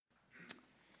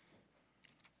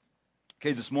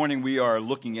Okay, this morning we are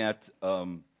looking at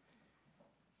what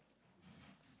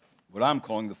I'm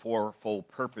calling the fourfold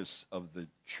purpose of the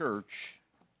church,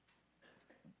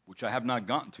 which I have not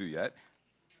gotten to yet.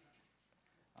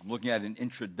 I'm looking at an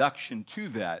introduction to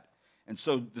that. And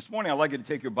so this morning I'd like you to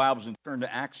take your Bibles and turn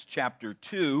to Acts chapter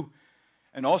 2.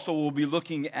 And also we'll be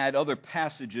looking at other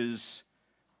passages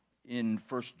in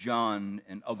 1 John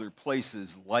and other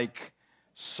places like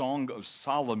Song of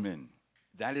Solomon.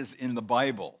 That is in the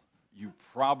Bible. You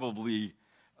probably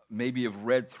maybe have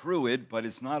read through it, but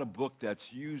it's not a book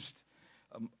that's used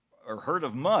or heard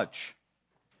of much.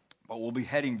 But we'll be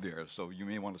heading there, so you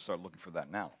may want to start looking for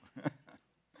that now.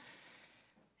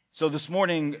 So this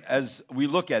morning, as we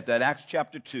look at that, Acts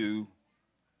chapter 2,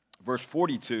 verse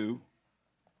 42,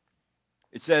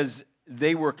 it says,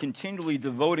 they were continually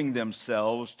devoting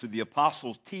themselves to the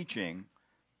apostles' teaching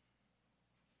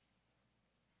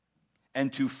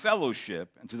and to fellowship,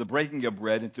 and to the breaking of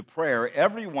bread, and to prayer.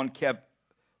 Everyone kept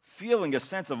feeling a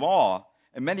sense of awe,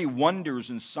 and many wonders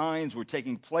and signs were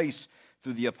taking place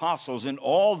through the apostles, and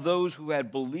all those who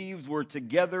had believed were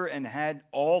together and had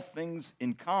all things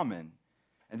in common.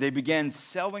 And they began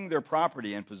selling their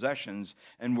property and possessions,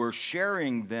 and were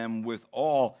sharing them with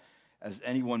all as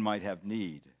anyone might have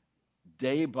need.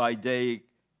 Day by day,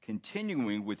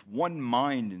 continuing with one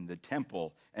mind in the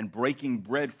temple and breaking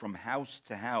bread from house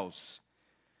to house.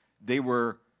 They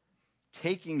were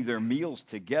taking their meals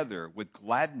together with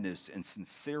gladness and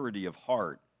sincerity of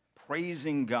heart,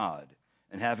 praising God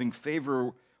and having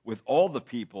favor with all the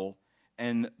people.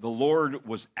 And the Lord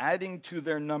was adding to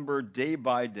their number day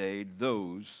by day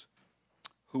those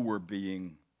who were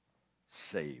being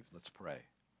saved. Let's pray.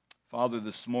 Father,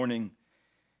 this morning,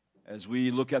 as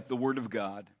we look at the Word of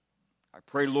God, I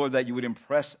pray, Lord, that you would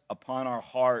impress upon our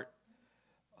heart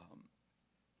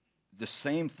the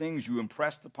same things you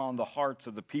impressed upon the hearts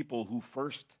of the people who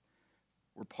first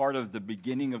were part of the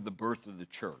beginning of the birth of the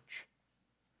church.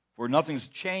 For nothing's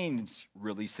changed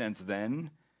really since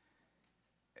then,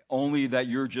 only that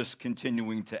you're just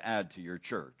continuing to add to your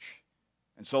church.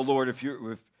 And so, Lord, if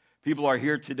people are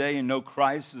here today and know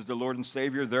Christ as their Lord and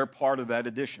Savior, they're part of that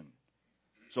addition.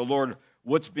 So, Lord,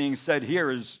 what's being said here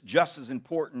is just as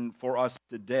important for us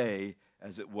today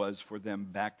as it was for them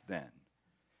back then.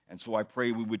 And so I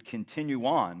pray we would continue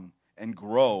on and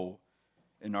grow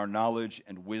in our knowledge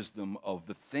and wisdom of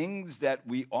the things that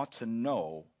we ought to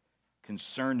know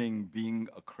concerning being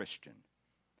a Christian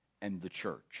and the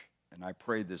church. And I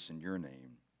pray this in your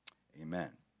name. Amen.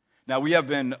 Now, we have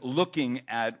been looking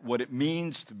at what it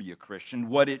means to be a Christian,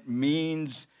 what it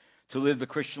means to live the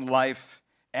Christian life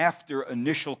after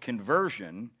initial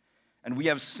conversion. And we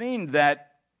have seen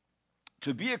that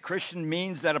to be a Christian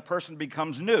means that a person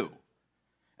becomes new.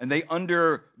 And they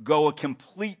undergo a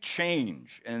complete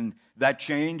change. And that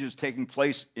change is taking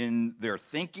place in their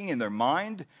thinking, in their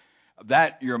mind.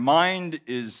 That your mind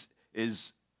is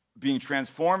being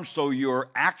transformed, so your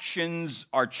actions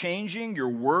are changing, your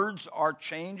words are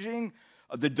changing,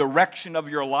 the direction of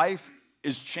your life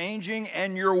is changing,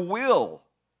 and your will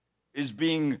is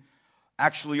being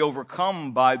actually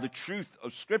overcome by the truth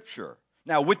of Scripture.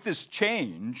 Now, with this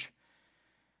change,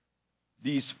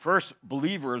 these first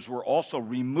believers were also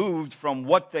removed from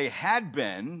what they had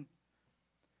been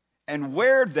and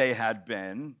where they had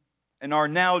been, and are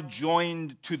now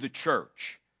joined to the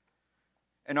church,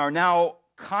 and are now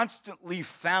constantly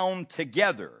found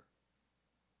together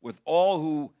with all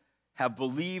who have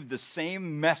believed the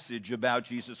same message about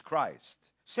Jesus Christ.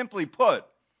 Simply put,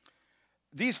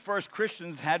 these first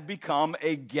Christians had become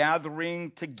a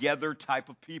gathering together type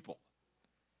of people.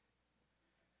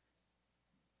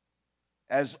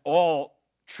 As all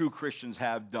true Christians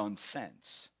have done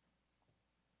since.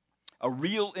 A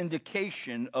real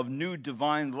indication of new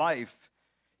divine life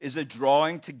is a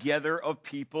drawing together of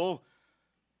people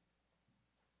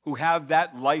who have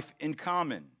that life in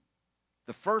common.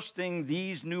 The first thing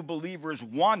these new believers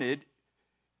wanted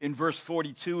in verse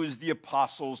 42 is the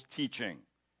apostles' teaching.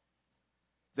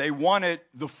 They wanted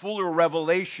the fuller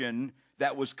revelation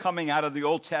that was coming out of the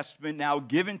Old Testament now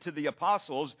given to the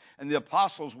apostles, and the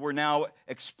apostles were now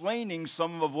explaining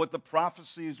some of what the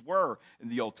prophecies were in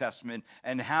the Old Testament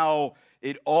and how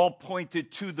it all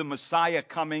pointed to the Messiah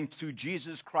coming, to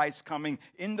Jesus Christ coming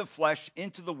in the flesh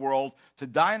into the world to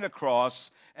die on the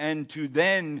cross and to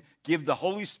then give the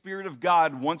Holy Spirit of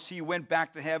God. Once he went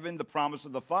back to heaven, the promise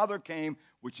of the Father came,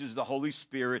 which is the Holy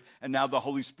Spirit, and now the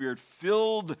Holy Spirit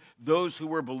filled those who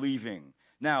were believing.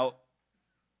 Now,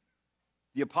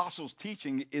 the apostles'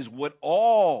 teaching is what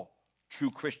all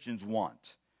true Christians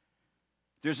want.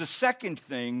 There's a second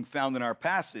thing found in our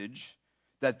passage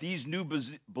that these new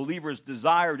believers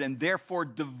desired and therefore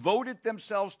devoted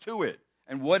themselves to it.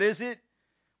 And what is it?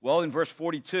 Well, in verse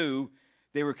 42,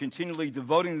 they were continually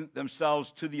devoting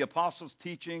themselves to the apostles'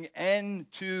 teaching and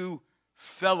to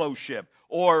fellowship,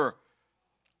 or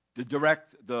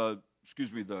the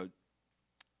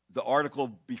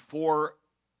article before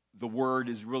the word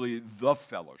is really the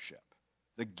fellowship,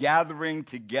 the gathering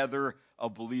together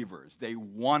of believers. They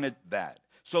wanted that.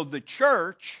 So the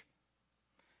church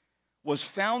was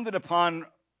founded upon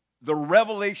the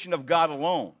revelation of God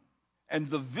alone. And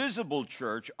the visible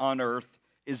church on earth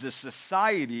is a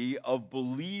society of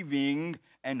believing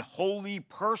and holy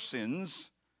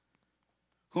persons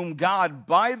whom God,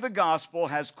 by the gospel,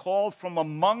 has called from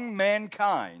among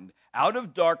mankind out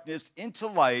of darkness into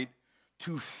light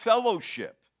to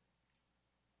fellowship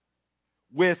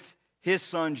with his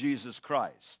Son, Jesus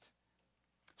Christ.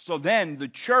 So then the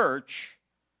church,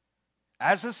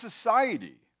 as a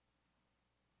society,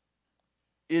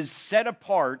 is set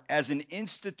apart as an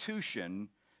institution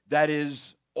that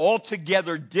is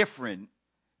altogether different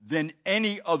than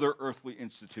any other earthly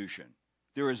institution.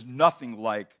 There is nothing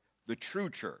like the true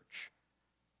church.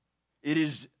 It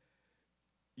is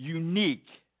unique,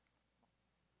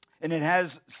 and it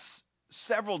has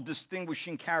several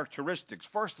distinguishing characteristics.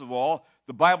 First of all,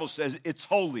 the Bible says it's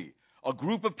holy, a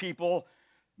group of people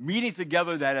meeting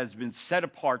together that has been set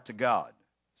apart to God.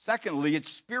 Secondly, it's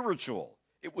spiritual.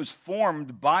 It was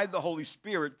formed by the Holy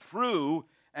Spirit through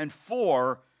and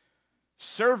for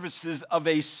services of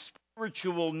a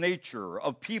spiritual nature,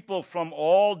 of people from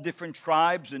all different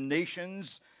tribes and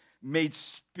nations, made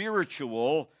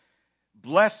spiritual,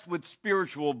 blessed with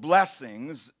spiritual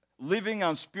blessings, living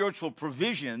on spiritual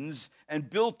provisions, and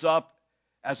built up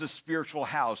as a spiritual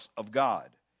house of God.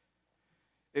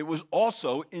 It was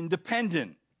also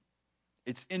independent.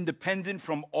 It's independent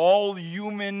from all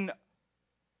human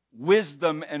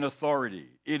wisdom and authority.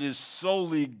 It is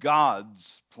solely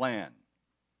God's plan,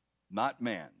 not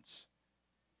man's.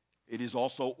 It is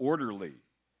also orderly.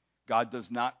 God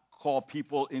does not call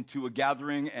people into a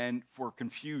gathering and for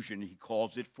confusion. He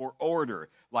calls it for order,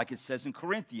 like it says in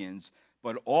Corinthians.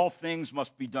 But all things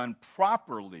must be done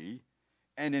properly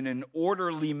and in an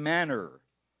orderly manner.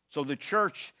 So the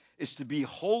church is to be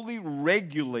wholly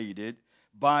regulated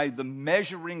by the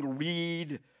measuring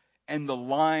reed and the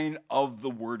line of the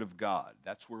Word of God.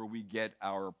 That's where we get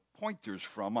our pointers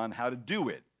from on how to do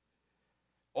it.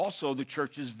 Also, the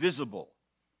church is visible.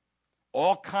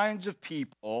 All kinds of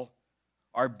people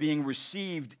are being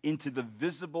received into the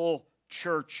visible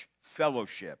church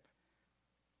fellowship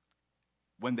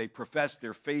when they profess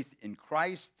their faith in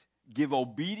Christ, give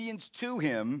obedience to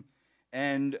him,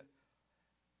 and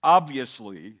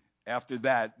obviously, after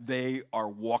that, they are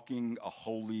walking a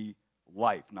holy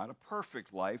life. Not a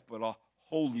perfect life, but a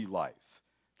holy life.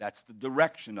 That's the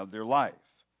direction of their life.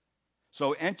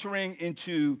 So entering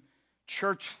into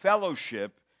church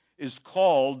fellowship is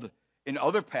called, in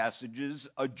other passages,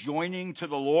 a joining to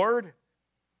the Lord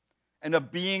and a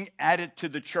being added to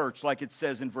the church, like it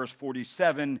says in verse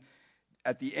 47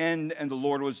 at the end, and the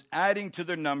Lord was adding to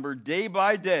their number day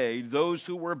by day those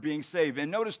who were being saved.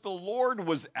 And notice the Lord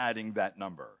was adding that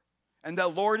number. And the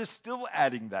Lord is still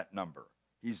adding that number.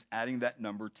 He's adding that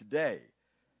number today.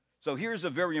 So here's a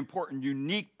very important,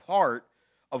 unique part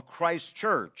of Christ's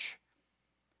church.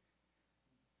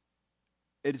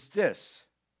 It's this: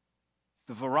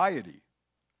 the variety,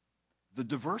 the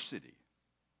diversity,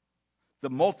 the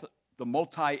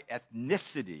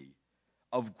multi-ethnicity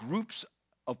of groups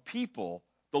of people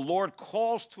the Lord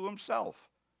calls to himself.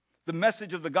 The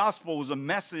message of the gospel was a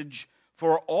message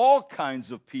for all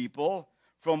kinds of people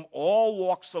from all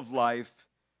walks of life,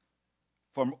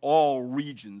 from all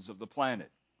regions of the planet.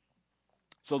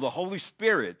 So the Holy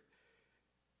Spirit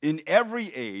in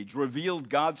every age revealed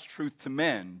God's truth to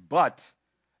men, but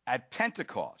at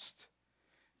Pentecost,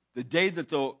 the day that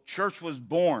the church was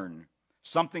born,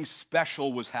 something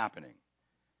special was happening.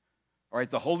 All right,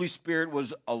 the Holy Spirit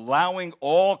was allowing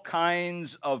all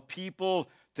kinds of people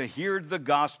to hear the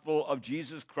gospel of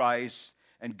Jesus Christ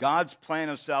and God's plan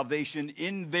of salvation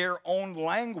in their own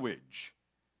language.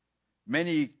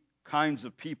 Many kinds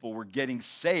of people were getting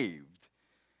saved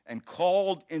and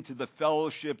called into the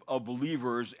fellowship of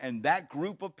believers, and that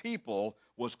group of people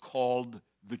was called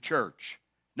the church.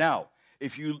 Now,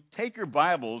 if you take your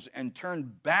Bibles and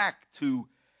turn back to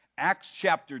Acts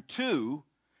chapter 2,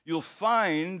 you'll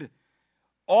find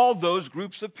all those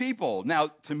groups of people. Now,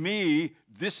 to me,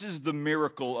 this is the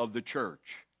miracle of the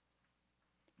church.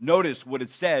 Notice what it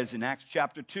says in Acts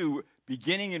chapter 2,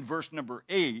 beginning in verse number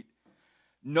 8.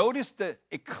 Notice the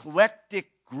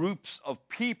eclectic groups of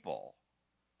people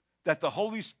that the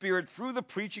Holy Spirit, through the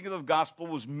preaching of the gospel,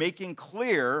 was making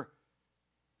clear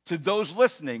to those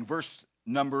listening. Verse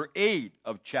number 8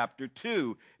 of chapter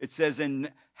 2. It says,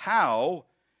 and how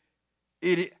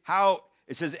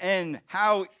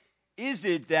is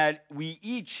it that we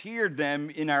each hear them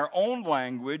in our own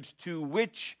language to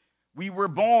which we were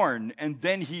born? And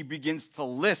then he begins to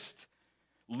list,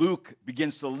 Luke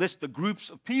begins to list the groups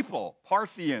of people,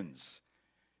 Parthians.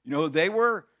 They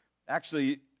were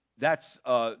actually,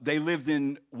 they lived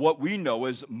in what we know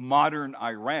as modern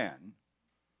Iran,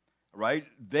 right?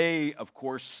 They, of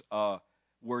course,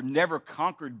 were never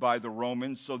conquered by the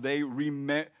Romans, so they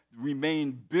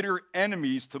remain bitter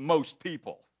enemies to most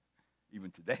people. Even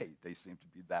today, they seem to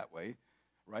be that way,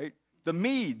 right? The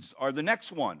Medes are the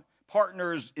next one.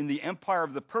 Partners in the empire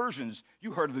of the Persians.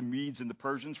 You heard of the Medes and the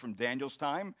Persians from Daniel's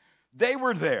time. They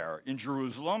were there in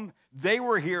Jerusalem. They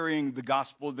were hearing the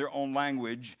gospel in their own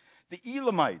language. The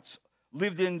Elamites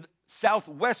lived in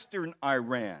southwestern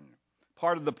Iran,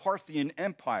 part of the Parthian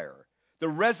Empire. The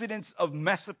residents of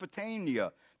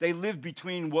Mesopotamia, they lived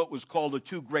between what was called the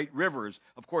two great rivers.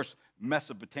 Of course,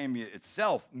 Mesopotamia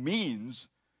itself means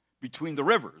between the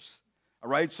rivers. All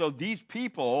right, so these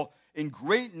people in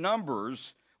great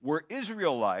numbers were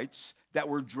Israelites that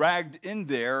were dragged in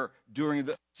there during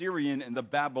the Syrian and the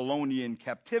Babylonian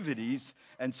captivities.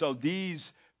 And so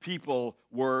these people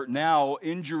were now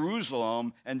in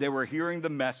Jerusalem, and they were hearing the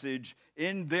message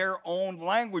in their own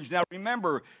language. Now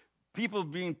remember, people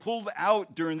being pulled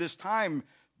out during this time,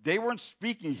 they weren't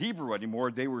speaking Hebrew anymore.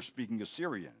 They were speaking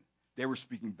Assyrian. They were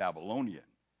speaking Babylonian.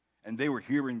 And they were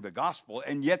hearing the gospel,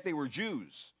 and yet they were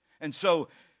Jews. And so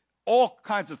all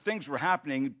kinds of things were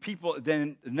happening. People,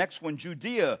 then the next one,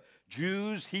 Judea.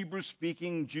 Jews,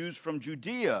 Hebrew-speaking Jews from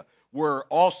Judea were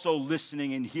also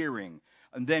listening and hearing.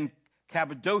 And then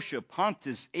Cappadocia,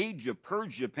 Pontus, Asia,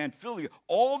 Persia, Pamphylia,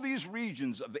 all these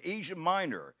regions of Asia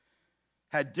Minor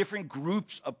had different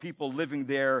groups of people living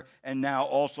there, and now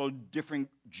also different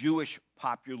Jewish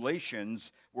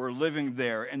populations were living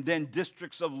there. And then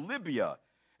districts of Libya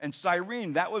and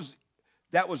Cyrene, that was,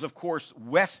 of course,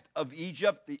 west of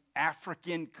Egypt, the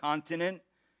African continent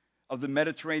of the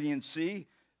Mediterranean Sea.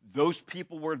 Those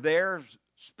people were there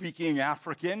speaking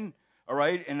African, all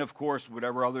right? And, of course,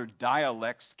 whatever other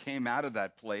dialects came out of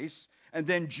that place. And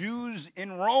then Jews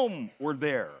in Rome were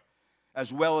there,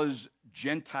 as well as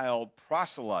Gentile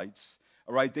proselytes,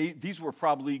 all right? These were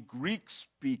probably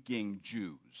Greek-speaking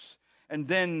Jews. And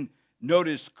then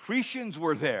notice Cretians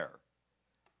were there.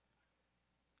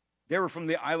 They were from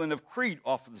the island of Crete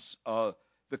off of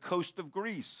the coast of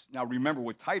Greece. Now, remember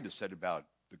what Titus said about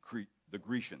the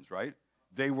Grecians, right?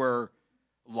 They were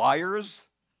liars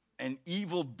and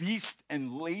evil beasts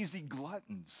and lazy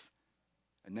gluttons.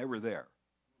 And they were there.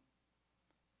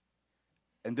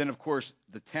 And then, of course,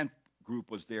 the 10th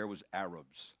group was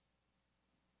Arabs.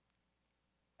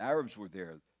 Arabs were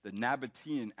there, the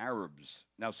Nabatean Arabs.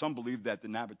 Now, some believe that the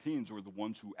Nabateans were the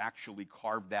ones who actually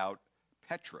carved out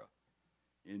Petra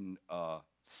in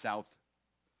south,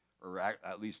 or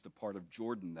at least the part of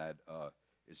Jordan that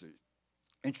is an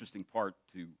interesting part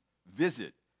to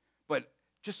visit. But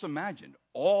just imagine,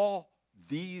 all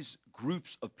these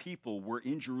groups of people were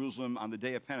in Jerusalem on the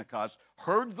day of Pentecost,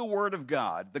 heard the word of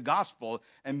God, the gospel,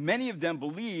 and many of them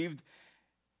believed,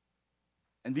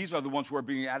 and these are the ones who are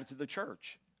being added to the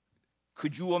church.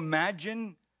 Could you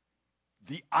imagine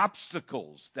the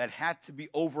obstacles that had to be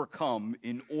overcome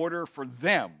in order for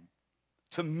them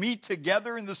to meet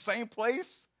together in the same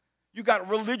place? You got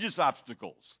religious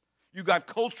obstacles. You got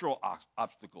cultural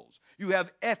obstacles. You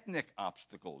have ethnic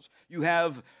obstacles. You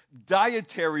have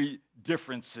dietary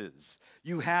differences.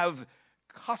 You have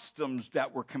customs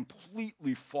that were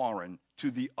completely foreign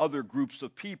to the other groups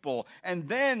of people. And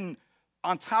then,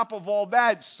 on top of all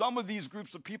that, some of these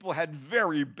groups of people had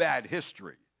very bad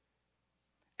history.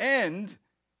 And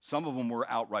some of them were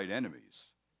outright enemies.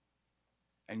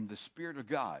 And the Spirit of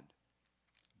God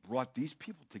brought these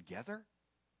people together,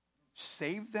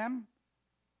 saved them,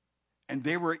 and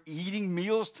they were eating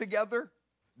meals together.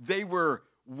 They were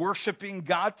worshiping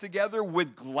God together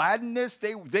with gladness.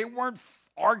 They weren't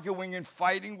arguing and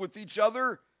fighting with each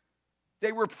other.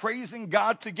 They were praising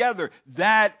God together.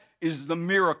 That is the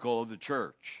miracle of the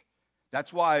church.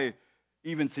 That's why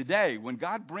even today, when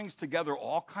God brings together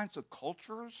all kinds of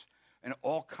cultures and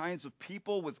all kinds of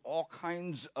people with all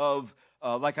kinds of,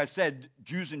 like I said,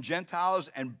 Jews and Gentiles,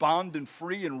 and bond and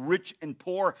free, and rich and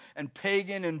poor, and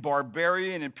pagan and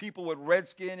barbarian, and people with red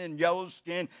skin and yellow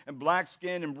skin and black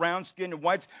skin and brown skin and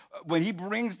white, when he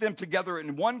brings them together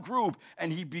in one group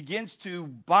and he begins to,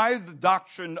 by the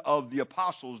doctrine of the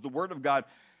apostles, the word of God,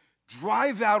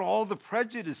 drive out all the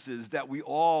prejudices that we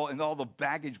all, and all the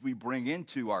baggage we bring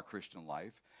into our Christian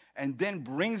life, and then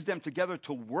brings them together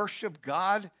to worship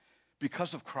God,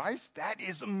 because of Christ, that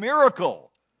is a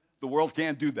miracle. The world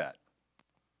can't do that.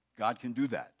 God can do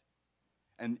that.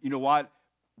 And you know what?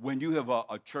 When you have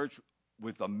a church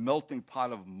with a melting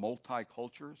pot of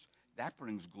multicultures, that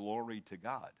brings glory to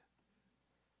God.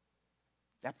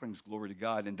 That brings glory to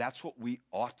God, and that's what we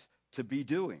ought to be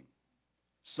doing.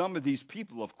 Some of these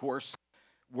people, of course,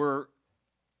 were,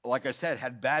 like I said,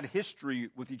 had bad history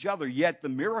with each other, yet the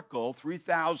miracle,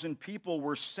 3,000 people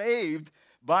were saved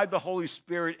by the Holy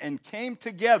Spirit and came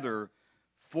together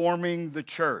forming the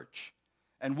church.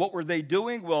 And what were they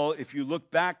doing? Well, if you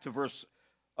look back to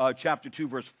chapter 2,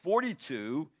 verse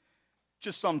 42,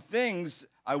 just some things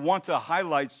I want to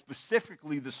highlight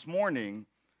specifically this morning,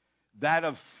 that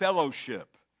of fellowship.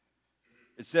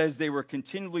 It says they were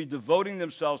continually devoting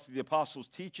themselves to the apostles'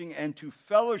 teaching and to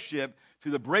fellowship, to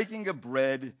the breaking of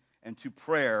bread and to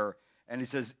prayer. And it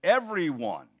says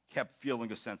everyone kept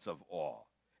feeling a sense of awe.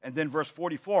 And then verse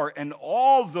 44, and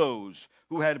all those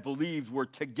who had believed were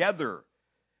together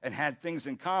and had things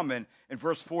in common. In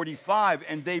verse 45,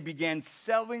 and they began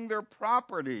selling their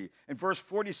property. In verse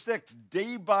 46,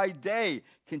 day by day,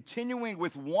 continuing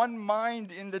with one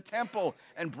mind in the temple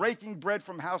and breaking bread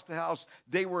from house to house,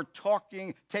 they were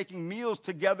taking meals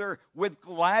together with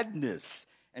gladness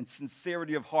and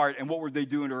sincerity of heart. And what were they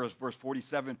doing? Verse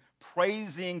 47,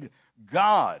 praising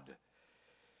God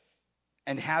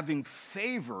and having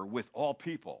favor with all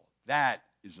people. That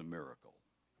is a miracle.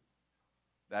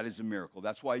 That is a miracle.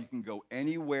 That's why you can go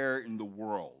anywhere in the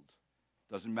world.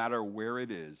 Doesn't matter where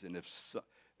it is. And if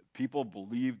people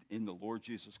believed in the Lord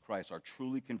Jesus Christ, are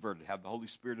truly converted, have the Holy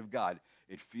Spirit of God,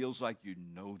 it feels like you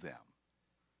know them.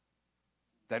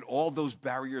 That all those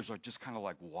barriers are just kind of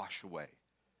like wash away.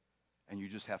 And you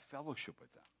just have fellowship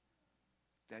with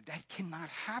them. That cannot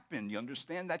happen. You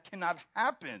understand? That cannot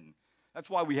happen. That's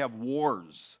why we have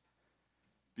wars.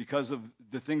 Because of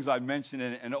the things I mentioned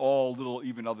and all little,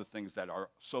 even other things that are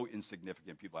so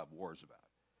insignificant people have wars about.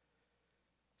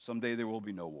 Someday there will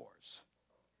be no wars.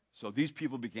 So these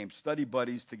people became study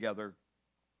buddies together.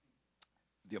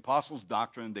 The apostles'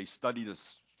 doctrine, they studied a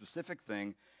specific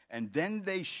thing, and then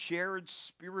they shared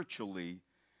spiritually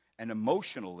and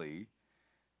emotionally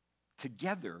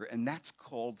together, and that's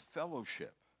called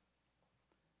fellowship.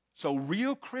 So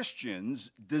real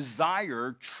Christians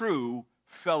desire true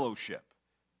fellowship.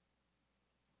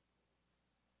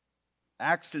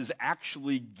 Acts is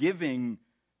actually giving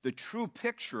the true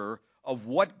picture of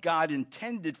what God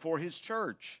intended for his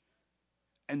church.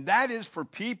 And that is for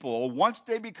people, once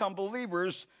they become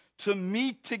believers, to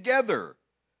meet together,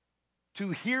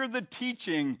 to hear the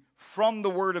teaching from the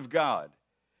Word of God,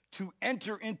 to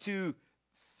enter into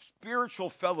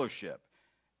spiritual fellowship.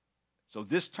 So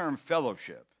this term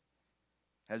fellowship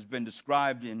has been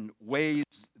described in ways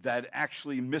that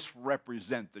actually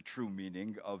misrepresent the true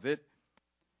meaning of it.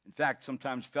 In fact,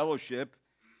 sometimes fellowship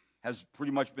has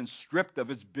pretty much been stripped of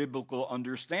its biblical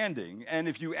understanding. And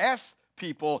if you ask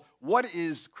people, what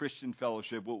is Christian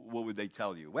fellowship, what would they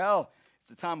tell you? Well,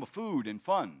 it's a time of food and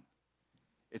fun.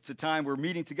 It's a time we're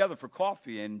meeting together for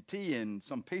coffee and tea and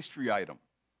some pastry item,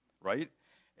 right?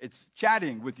 It's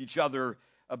chatting with each other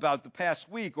about the past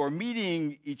week, or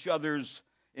meeting in each other's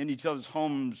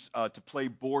homes to play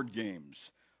board games,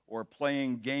 or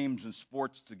playing games and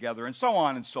sports together, and so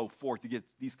on and so forth, to get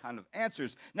these kind of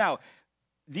answers. Now,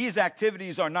 these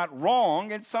activities are not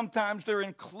wrong, and sometimes they're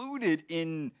included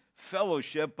in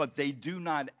fellowship, but they do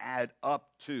not add up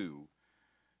to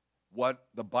what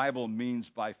the Bible means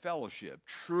by fellowship.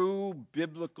 True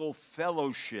biblical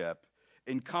fellowship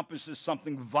encompasses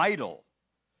something vital,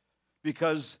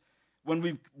 because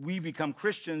when we become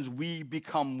Christians, we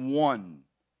become one.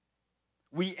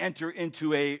 We enter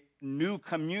into a new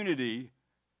community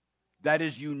that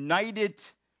is united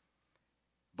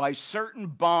by certain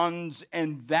bonds,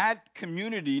 and that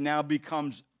community now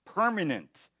becomes permanent.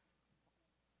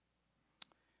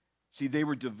 See, they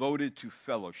were devoted to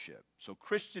fellowship. So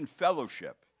Christian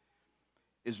fellowship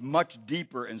is much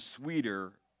deeper and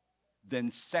sweeter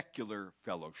than secular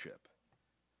fellowship.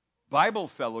 Bible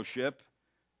fellowship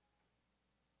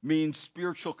means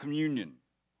spiritual communion,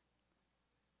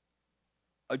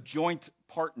 a joint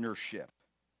partnership,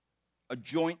 a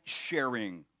joint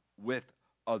sharing with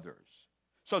others.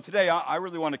 So today I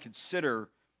really want to consider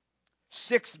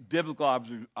 6 biblical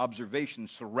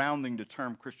observations surrounding the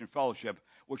term Christian fellowship,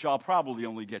 which I'll probably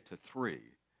only get to 3,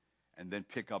 and then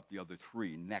pick up the other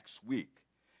 3 next week.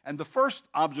 And the first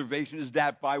observation is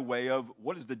that by way of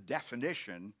what is the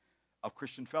definition of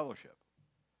Christian fellowship,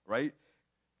 right?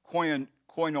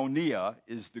 Koinonia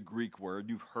is the Greek word.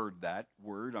 You've heard that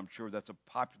word. I'm sure that's a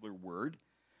popular word,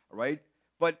 right?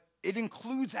 But it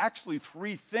includes actually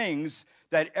three things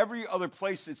that every other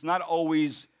place it's not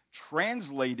always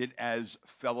translated as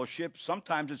fellowship.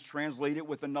 Sometimes it's translated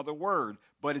with another word,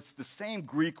 but it's the same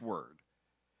Greek word.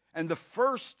 And the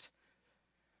first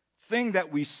thing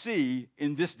that we see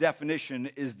in this definition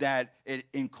is that it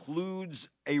includes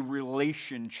a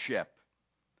relationship,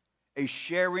 a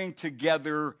sharing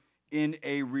together in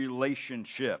a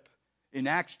relationship. In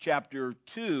Acts chapter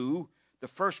 2, the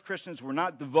first Christians were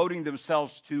not devoting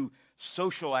themselves to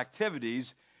social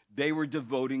activities. They were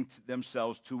devoting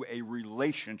themselves to a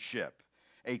relationship,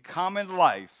 a common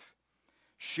life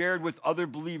shared with other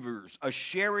believers, a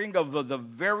sharing of the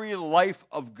very life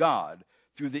of God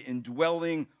through the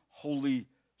indwelling Holy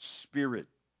Spirit.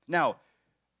 Now,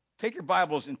 take your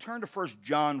Bibles and turn to 1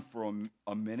 John for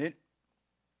a minute.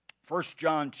 1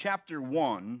 John chapter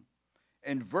 1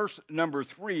 and verse number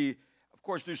 3. Of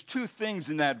course, there's two things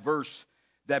in that verse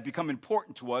that become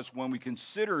important to us when we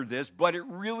consider this, but it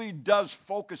really does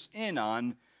focus in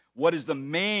on what is the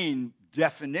main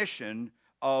definition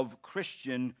of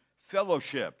Christian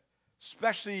fellowship,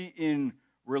 especially in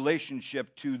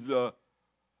relationship to the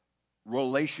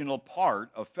relational part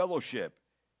of fellowship.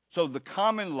 So the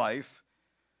common life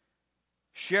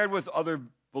shared with other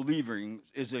believers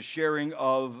is a sharing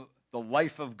of the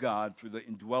life of God through the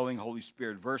indwelling Holy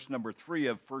Spirit. Verse number 3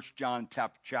 of 1 John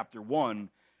chapter 1,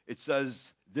 it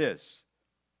says this: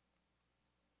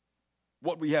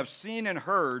 "What we have seen and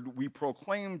heard, we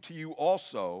proclaim to you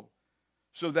also,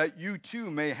 so that you too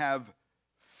may have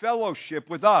fellowship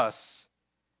with us.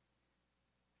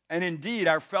 And indeed,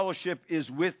 our fellowship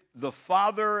is with the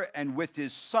Father and with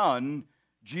his Son,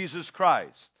 Jesus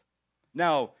Christ."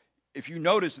 Now, if you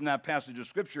notice in that passage of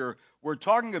Scripture, we're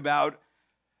talking about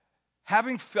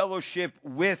having fellowship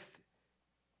with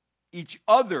each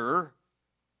other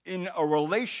in a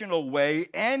relational way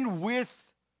and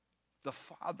with the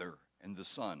Father and the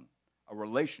Son, a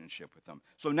relationship with them.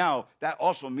 So now that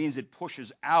also means it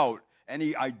pushes out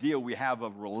any idea we have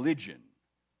of religion.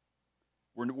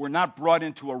 We're not brought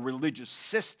into a religious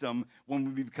system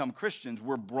when we become Christians.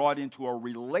 We're brought into a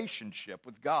relationship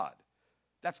with God.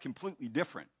 That's completely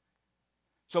different.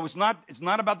 So it's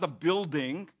not about the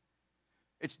building.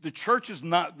 It's the church is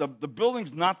not the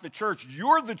building's not the church.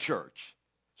 You're the church.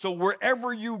 So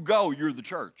wherever you go, you're the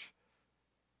church.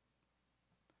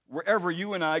 Wherever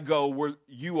you and I go,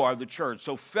 you are the church.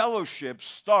 So fellowship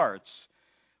starts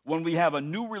when we have a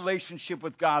new relationship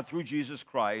with God through Jesus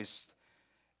Christ,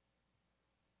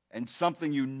 and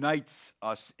something unites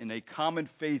us in a common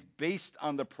faith based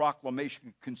on the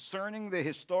proclamation concerning the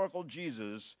historical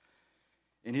Jesus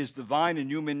in his divine and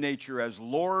human nature as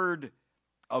Lord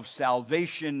of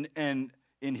salvation and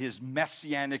in his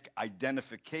messianic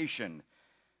identification.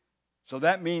 So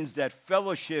that means that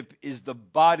fellowship is the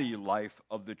body life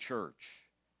of the church.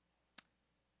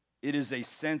 It is a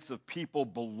sense of people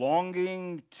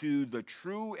belonging to the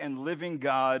true and living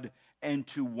God and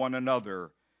to one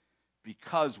another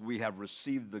because we have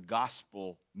received the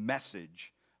gospel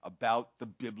message about the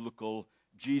biblical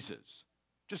Jesus.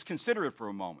 Just consider it for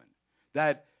a moment,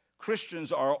 that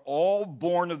Christians are all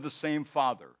born of the same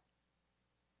Father.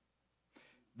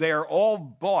 They are all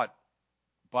bought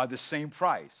by the same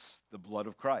price, the blood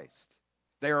of Christ.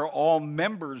 They are all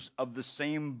members of the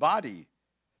same body.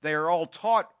 They are all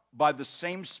taught by the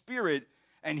same Spirit,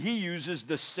 and he uses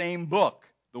the same book,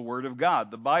 the Word of God,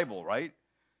 the Bible, right?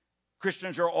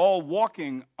 Christians are all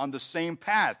walking on the same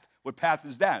path. What path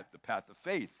is that? The path of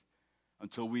faith,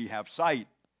 until we have sight.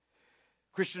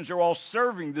 Christians are all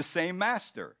serving the same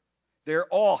master. They're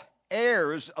all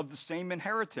heirs of the same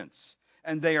inheritance,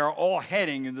 and they are all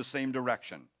heading in the same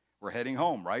direction. We're heading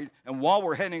home, right? And while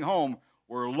we're heading home,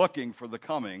 we're looking for the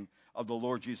coming of the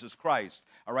Lord Jesus Christ,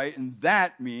 all right? And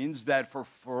that means that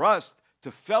for us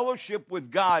to fellowship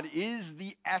with God is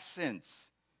the essence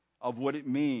of what it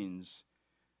means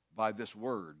by this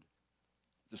word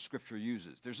the Scripture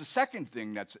uses. There's a second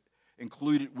thing that's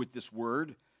included with this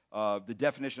word, the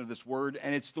definition of this word,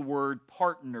 and it's the word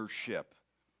partnership.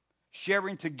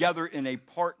 Sharing together in a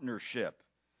partnership.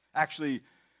 Actually,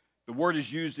 the word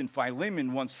is used in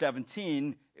Philemon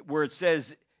 1:17, where it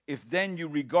says, "If then you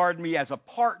regard me as a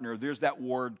partner," there's that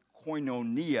word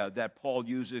koinonia that Paul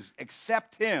uses,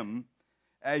 "accept him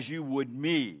as you would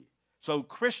me." So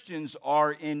Christians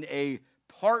are in a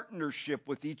partnership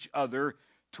with each other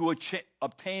to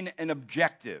obtain an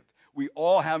objective. We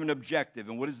all have an objective.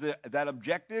 And what is that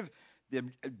objective? The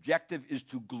objective is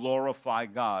to glorify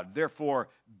God. Therefore,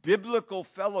 biblical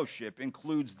fellowship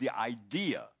includes the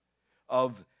idea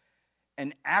of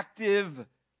an active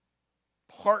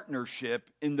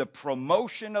partnership in the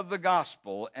promotion of the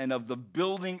gospel and of the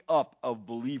building up of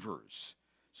believers.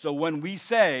 So when we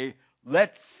say,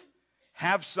 let's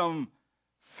have some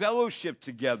fellowship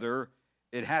together,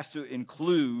 it has to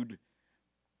include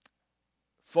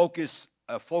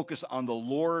a focus on the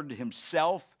Lord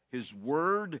himself, his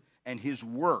word, and his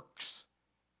works.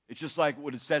 It's just like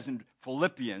what it says in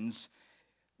Philippians,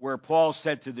 where Paul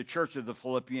said to the church of the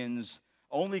Philippians,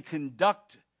 only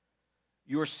conduct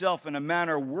yourself in a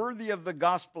manner worthy of the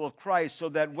gospel of Christ, so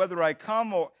that whether I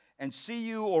come and see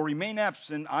you or remain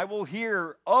absent, I will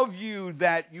hear of you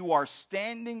that you are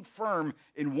standing firm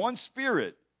in one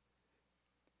spirit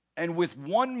and with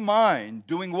one mind,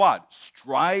 doing what?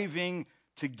 Striving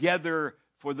together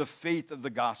for the faith of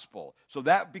the gospel. So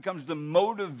that becomes the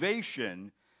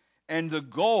motivation and the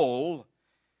goal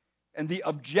and the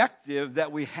objective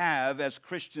that we have as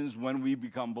Christians when we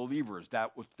become believers.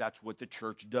 That's what the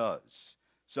church does.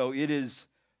 So it is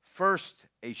first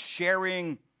a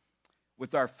sharing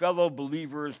with our fellow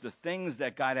believers the things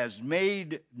that God has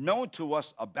made known to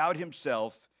us about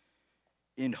himself,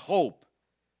 in hope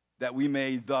that we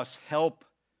may thus help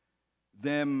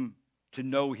them to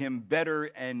know him better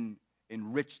and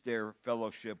enrich their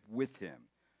fellowship with him.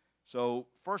 So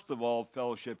first of all,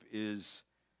 fellowship is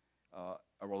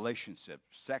a relationship.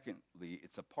 Secondly,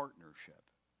 it's a partnership.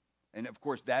 And of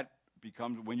course, that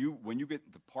becomes, when you get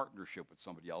into partnership with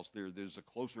somebody else, there's a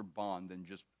closer bond than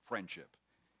just friendship,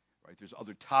 right? There's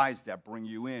other ties that bring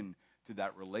you in to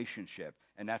that relationship,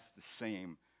 and that's the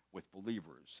same with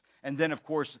believers. And then, of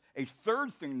course, a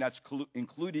third thing that's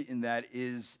included in that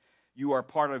is you are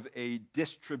part of a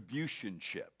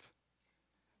distributionship.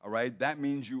 All right? That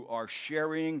means you are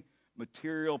sharing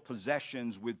material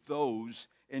possessions with those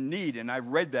in need. And I've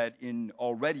read that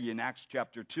already in Acts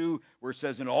chapter 2, where it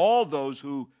says, and all those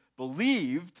who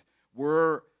believed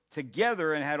were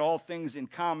together and had all things in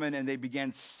common, and they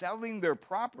began selling their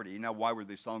property. Now, why were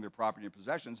they selling their property and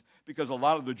possessions? Because a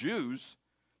lot of the Jews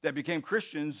that became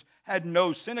Christians had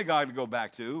no synagogue to go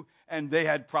back to, and they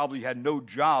had probably had no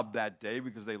job that day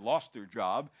because they lost their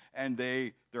job, and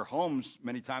their homes,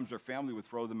 many times their family would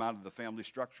throw them out of the family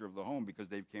structure of the home because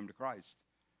they came to Christ.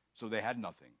 So they had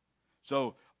nothing.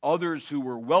 So others who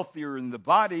were wealthier in the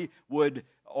body would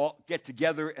all get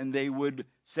together and they would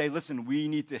say, listen, we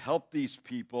need to help these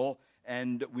people,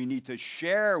 and we need to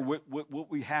share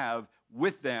what we have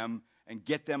with them and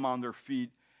get them on their feet,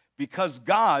 because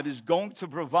God is going to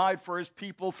provide for his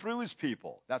people through his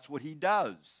people. That's what he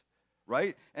does,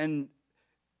 right? And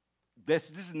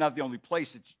this is not the only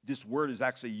place this word is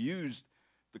actually used.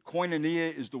 The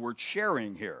koinonia is the word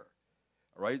sharing here,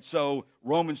 all right? So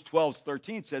Romans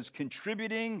 12:13 says,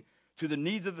 contributing to the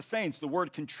needs of the saints. The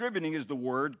word contributing is the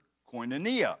word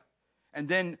koinonia. And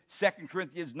then 2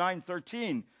 Corinthians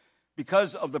 9:13,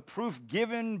 because of the proof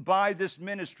given by this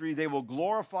ministry, they will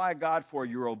glorify God for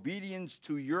your obedience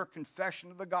to your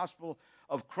confession of the gospel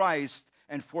of Christ,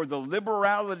 and for the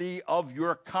liberality of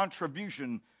your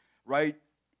contribution, right,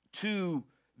 to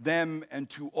them and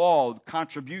to all.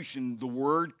 Contribution, the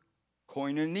word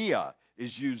koinonia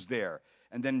is used there.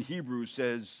 And then Hebrews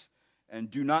says, and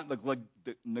do not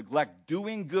neglect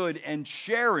doing good and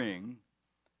sharing,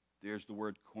 there's the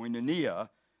word koinonia,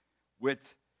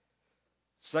 with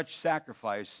such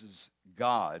sacrifices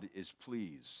God is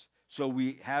pleased. So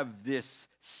we have this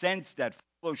sense that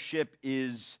fellowship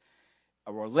is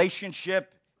a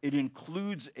relationship. It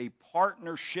includes a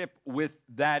partnership with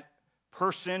that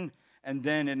person, and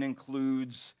then it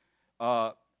includes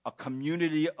a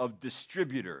community of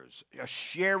distributors, a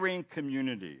sharing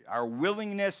community. Our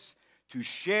willingness to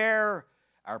share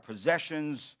our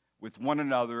possessions with one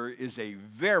another is a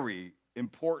very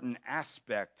important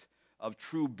aspect of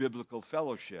true biblical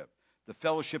fellowship. The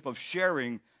fellowship of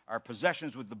sharing our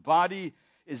possessions with the body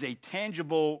is a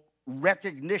tangible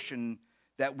recognition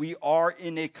that we are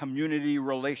in a community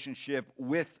relationship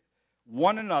with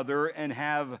one another and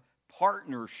have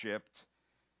partnership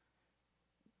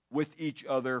with each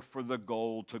other for the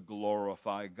goal to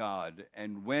glorify God.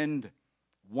 And when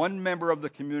one member of the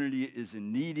community is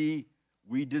needy,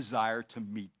 we desire to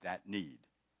meet that need.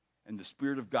 And the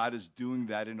Spirit of God is doing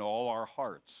that in all our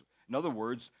hearts. In other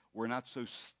words, we're not so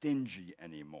stingy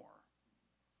anymore.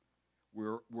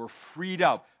 We're freed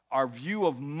up. Our view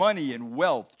of money and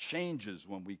wealth changes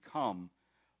when we come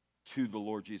to the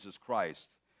Lord Jesus Christ.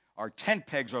 Our tent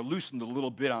pegs are loosened a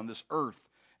little bit on this earth,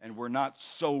 and we're not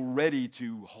so ready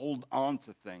to hold on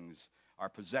to things, our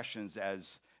possessions,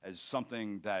 as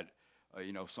something that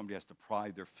somebody has to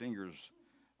pry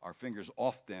our fingers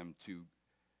off them to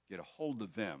get a hold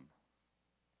of them.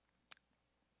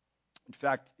 In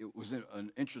fact, it was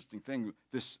an interesting thing.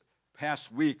 This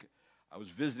past week, I was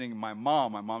visiting my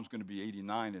mom. My mom's going to be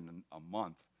 89 in a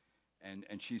month.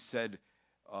 And she said,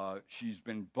 she's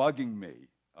been bugging me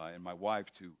and my wife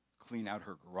to clean out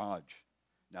her garage.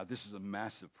 Now, this is a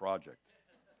massive project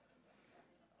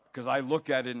because I look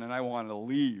at it and I want to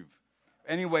leave.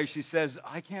 Anyway, she says,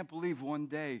 I can't believe one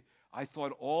day I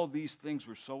thought all these things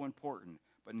were so important,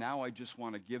 but now I just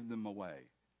want to give them away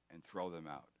and throw them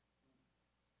out.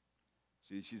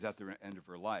 See, she's at the end of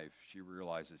her life. She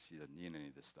realizes she doesn't need any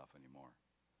of this stuff anymore.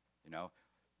 You know,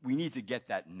 we need to get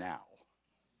that now,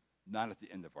 not at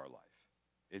the end of our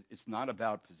life. It's not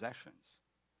about possessions,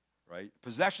 right?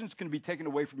 Possessions can be taken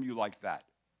away from you like that.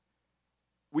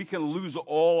 We can lose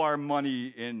all our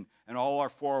money and all our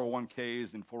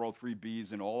 401ks and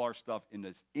 403bs and all our stuff in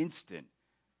this instant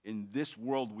in this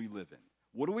world we live in.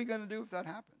 What are we going to do if that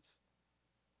happens?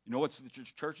 You know what the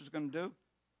church is going to do?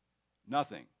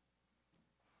 Nothing.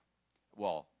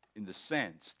 Well, in the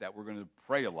sense that we're going to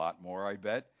pray a lot more, I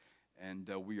bet, and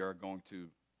we are going to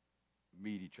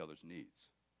meet each other's needs.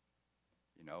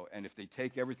 You know, and if they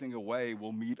take everything away,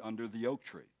 we'll meet under the oak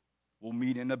tree. We'll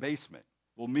meet in a basement.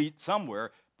 We'll meet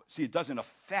somewhere. But see, it doesn't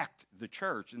affect the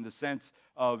church in the sense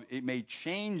of it may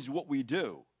change what we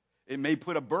do. It may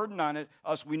put a burden on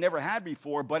us we never had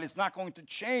before, but it's not going to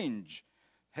change.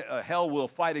 Hell will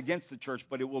fight against the church,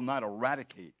 but it will not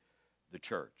eradicate the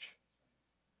church.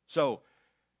 So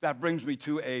that brings me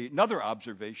to another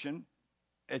observation.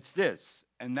 It's this,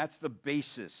 and that's the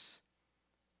basis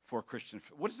for Christian.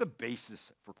 What is the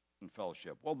basis for Christian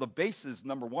fellowship? Well, the basis,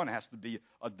 number one, has to be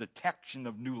a detection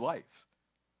of new life.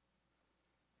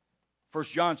 1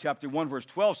 John chapter 1, verse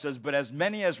 12 says, but as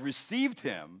many as received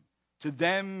him, to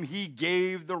them he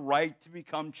gave the right to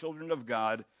become children of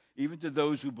God, even to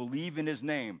those who believe in his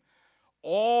name.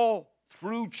 All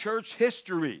through church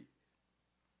history,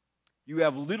 you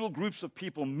have little groups of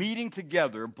people meeting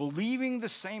together, believing the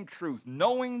same truth,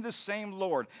 knowing the same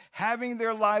Lord, having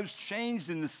their lives changed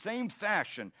in the same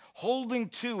fashion, holding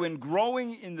to and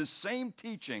growing in the same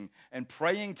teaching, and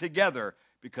praying together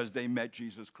because they met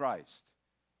Jesus Christ.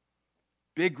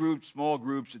 Big groups, small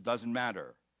groups, it doesn't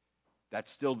matter. That's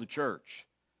still the church.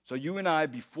 So you and I,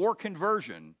 before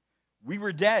conversion, we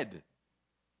were dead.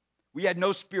 We had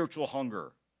no spiritual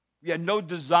hunger. We had no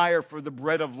desire for the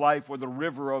bread of life or the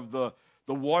river of the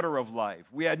water of life.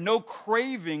 We had no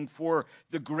craving for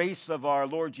the grace of our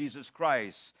Lord Jesus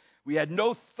Christ. We had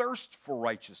no thirst for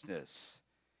righteousness.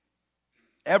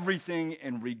 Everything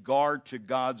in regard to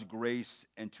God's grace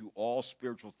and to all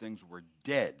spiritual things were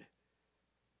dead.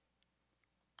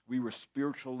 We were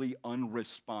spiritually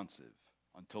unresponsive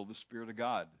until the Spirit of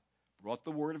God brought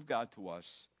the Word of God to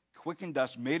us, quickened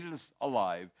us, made us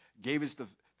alive, gave us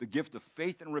the gift of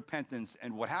faith and repentance.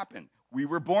 And what happened? We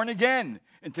were born again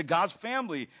into God's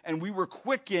family, and we were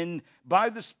quickened by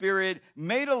the Spirit,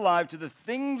 made alive to the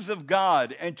things of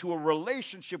God and to a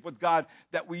relationship with God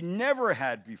that we never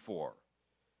had before.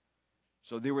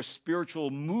 So there was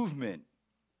spiritual movement,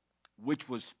 which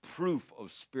was proof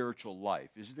of spiritual life.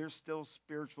 Is there still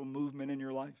spiritual movement in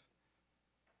your life?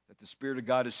 That the Spirit of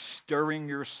God is stirring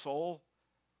your soul?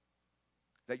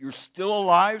 That you're still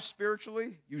alive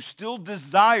spiritually? You still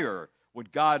desire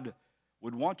what God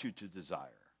would want you to desire.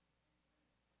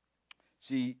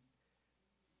 See,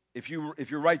 if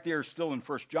you're right there still in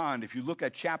 1 John, if you look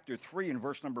at chapter 3 and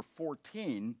verse number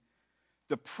 14,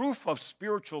 the proof of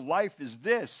spiritual life is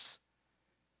this.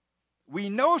 We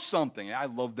know something. I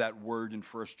love that word in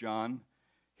 1 John.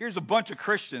 Here's a bunch of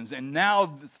Christians, and now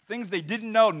the things they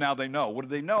didn't know, now they know. What do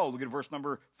they know? Look at verse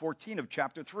number 14 of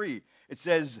chapter 3. It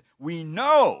says, we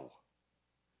know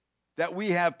that we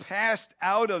have passed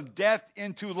out of death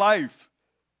into life.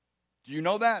 Do you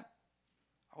know that?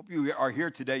 I hope you are here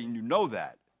today and you know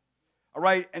that. All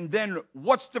right, and then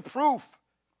what's the proof?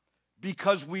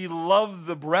 Because we love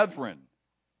the brethren.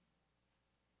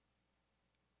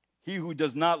 He who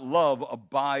does not love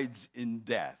abides in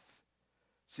death.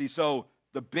 See, so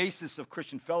the basis of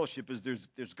Christian fellowship is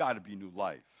there's got to be new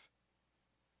life.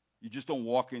 You just don't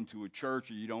walk into a church,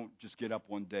 or you don't just get up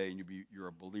one day and you're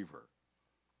a believer.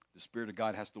 The Spirit of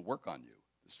God has to work on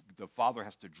you. The Father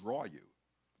has to draw you,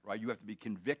 right? You have to be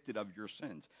convicted of your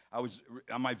sins. I was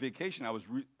on my vacation. I was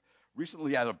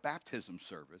recently at a baptism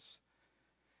service,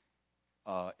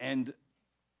 and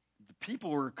the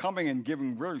people were coming and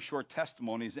giving really short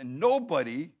testimonies, and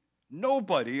nobody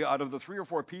out of the 3 or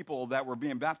 4 people that were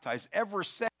being baptized ever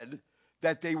said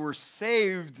that they were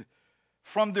saved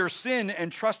from their sin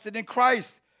and trusted in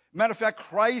Christ. Matter of fact,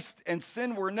 Christ and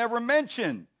sin were never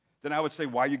mentioned. Then I would say,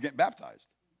 why are you getting baptized?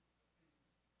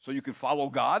 So you can follow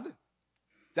God?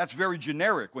 That's very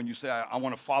generic when you say, I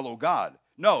want to follow God.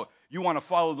 No, you want to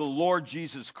follow the Lord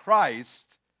Jesus Christ,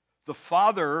 the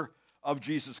Father of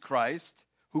Jesus Christ,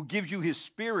 who gives you his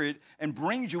Spirit and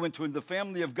brings you into the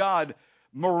family of God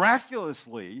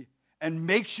miraculously and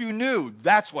makes you new.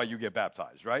 That's why you get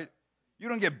baptized, right? You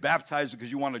don't get baptized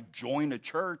because you want to join a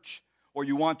church or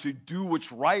you want to do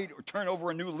what's right or turn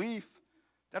over a new leaf.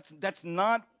 That's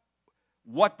not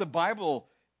what the Bible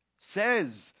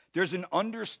says. There's an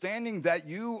understanding that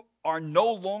you are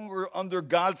no longer under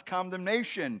God's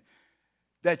condemnation,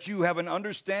 that you have an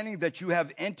understanding that you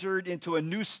have entered into a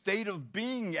new state of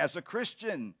being as a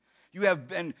Christian.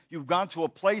 You've gone to a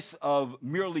place of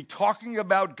merely talking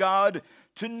about God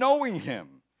to knowing him.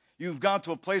 You've gone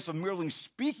to a place of merely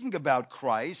speaking about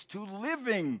Christ to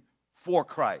living for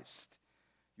Christ.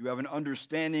 You have an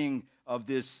understanding of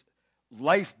this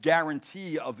life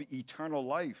guarantee of eternal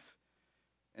life,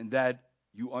 and that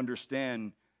you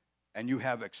understand and you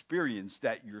have experienced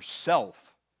that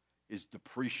yourself is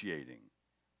depreciating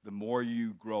the more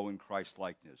you grow in Christ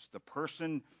likeness. Our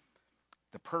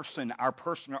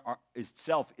person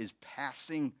itself is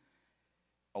passing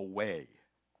away.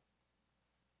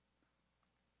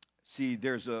 See,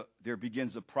 there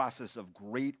begins a process of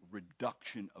great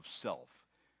reduction of self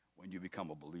when you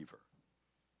become a believer.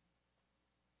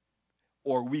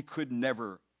 Or we could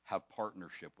never have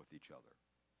partnership with each other.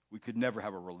 We could never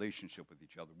have a relationship with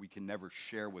each other. We can never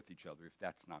share with each other if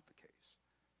that's not the case.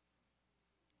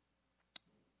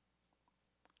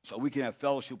 So we can have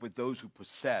fellowship with those who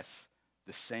possess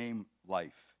the same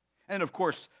life. And of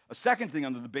course, a second thing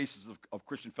under the basis of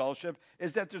Christian fellowship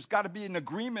is that there's got to be an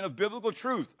agreement of biblical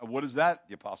truth. And what is that?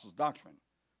 The apostles' doctrine.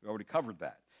 We already covered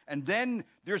that. And then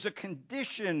there's a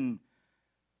condition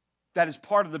that is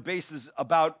part of the basis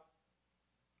about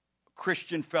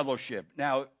Christian fellowship.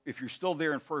 Now, if you're still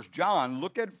there in 1 John,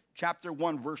 look at chapter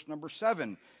 1, verse number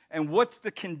 7. And what's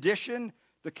the condition?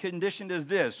 The condition is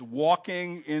this: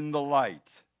 walking in the light.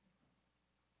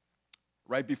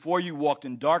 Right? Before you walked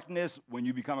in darkness, when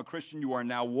you become a Christian, you are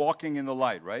now walking in the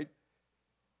light, right?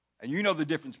 And you know the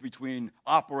difference between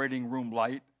operating room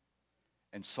light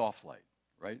and soft light,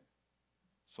 right?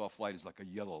 Soft light is like a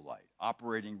yellow light.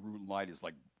 Operating room light is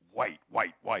like white,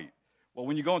 white, white. Well,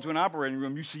 when you go into an operating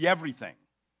room, you see everything.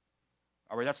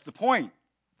 All right, that's the point.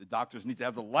 The doctors need to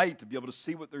have the light to be able to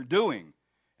see what they're doing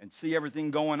and see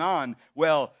everything going on.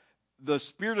 Well, the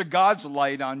Spirit of God's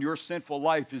light on your sinful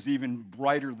life is even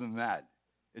brighter than that.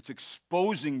 It's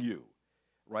exposing you,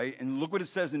 right? And look what it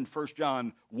says in 1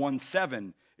 John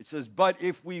 1:7. It says, "But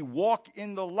if we walk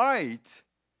in the light,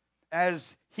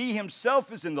 as he himself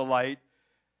is in the light,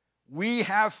 we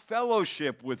have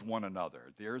fellowship with one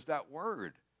another." There's that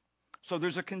word. So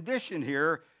there's a condition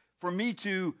here for me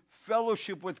to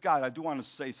fellowship with God. I do want to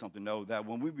say something, though, that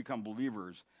when we become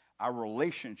believers, our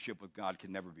relationship with God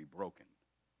can never be broken.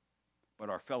 But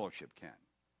our fellowship can.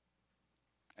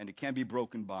 And it can be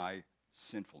broken by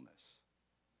sinfulness,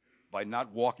 by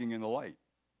not walking in the light,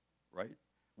 right?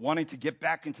 Wanting to get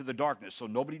back into the darkness so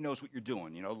nobody knows what you're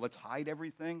doing. Let's hide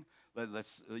everything.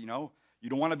 Let's you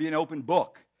don't want to be an open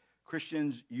book.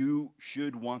 Christians, you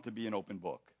should want to be an open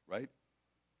book, right?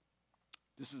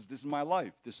 This is my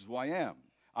life. This is who I am.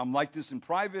 I'm like this in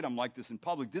private. I'm like this in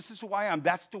public. This is who I am.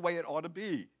 That's the way it ought to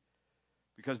be.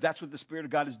 Because that's what the Spirit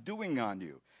of God is doing on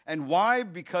you. And why?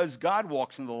 Because God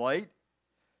walks in the light.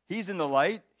 He's in the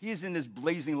light. He's in his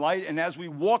blazing light. And as we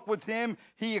walk with him,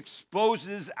 he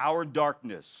exposes our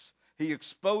darkness. He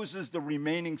exposes the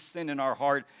remaining sin in our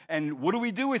heart. And what do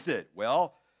we do with it?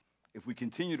 Well, if we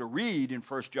continue to read in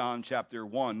 1 John chapter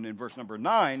 1 in verse number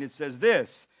 9, it says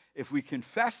this: "If we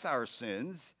confess our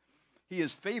sins, he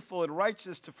is faithful and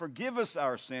righteous to forgive us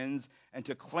our sins and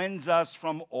to cleanse us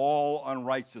from all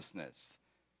unrighteousness."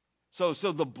 So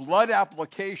the blood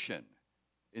application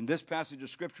in this passage of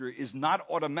Scripture is not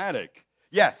automatic.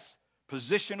 Yes,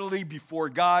 positionally before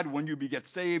God, when you get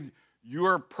saved,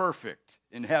 you're perfect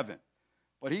in heaven.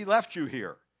 But he left you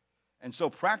here. And so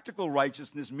practical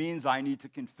righteousness means I need to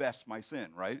confess my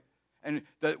sin, right? And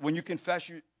that when you confess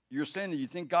your sin, you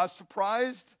think God's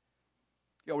surprised?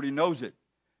 He already knows it.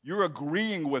 You're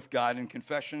agreeing with God in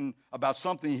confession about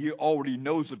something he already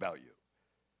knows about you.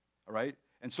 All right?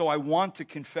 And so I want to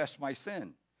confess my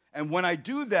sin. And when I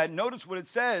do that, notice what it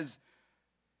says.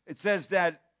 It says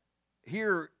that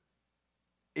here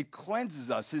it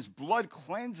cleanses us. His blood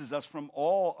cleanses us from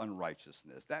all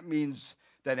unrighteousness. That means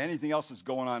that anything else that's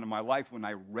going on in my life, when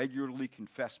I regularly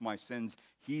confess my sins,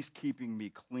 he's keeping me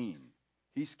clean.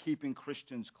 He's keeping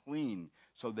Christians clean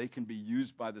so they can be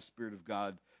used by the Spirit of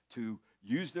God to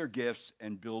use their gifts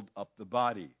and build up the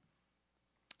body.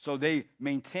 So they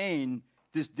maintain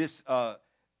this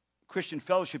Christian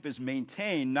fellowship is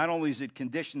maintained. Not only is it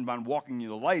conditioned on walking in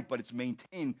the light, but it's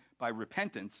maintained by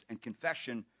repentance and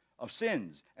confession of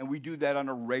sins. And we do that on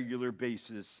a regular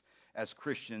basis as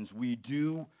Christians. We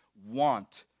do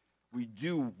want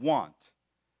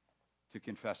to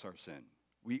confess our sin.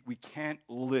 We can't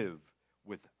live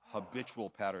with habitual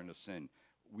pattern of sin.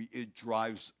 It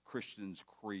drives Christians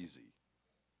crazy.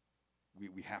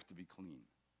 We have to be clean.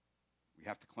 We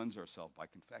have to cleanse ourselves by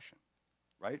confession,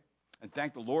 right? And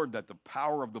thank the Lord that the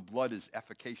power of the blood is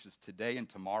efficacious today and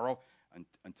tomorrow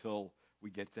until we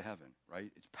get to heaven,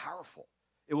 right? It's powerful.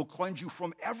 It will cleanse you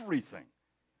from everything,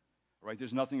 right?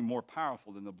 There's nothing more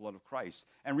powerful than the blood of Christ.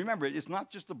 And remember, it's not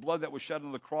just the blood that was shed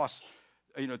on the cross,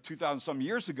 2,000 some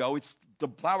years ago. It's the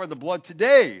power of the blood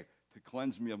today to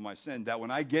cleanse me of my sin. That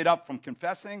when I get up from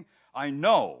confessing, I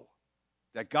know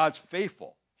that God's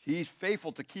faithful. He's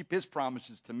faithful to keep his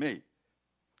promises to me.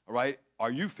 All right?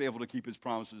 Are you faithful to keep his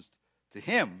promises to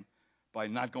him by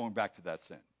not going back to that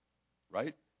sin?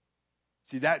 Right?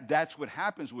 See, that's what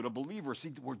happens with a believer.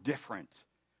 See, we're different.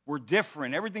 We're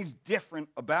different. Everything's different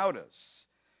about us.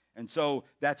 And so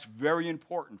that's very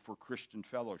important for Christian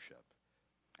fellowship.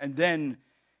 And then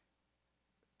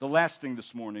the last thing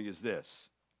this morning is this: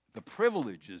 the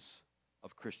privileges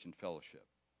of Christian fellowship.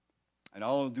 And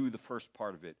I'll do the first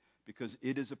part of it because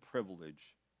it is a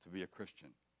privilege to be a Christian.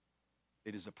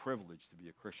 It is a privilege to be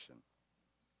a Christian.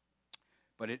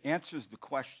 But it answers the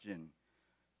question,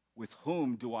 with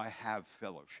whom do I have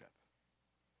fellowship?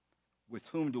 With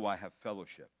whom do I have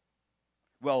fellowship?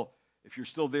 Well, if you're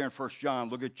still there in 1 John,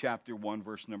 look at chapter 1,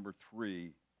 verse number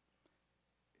 3.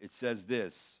 It says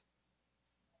this: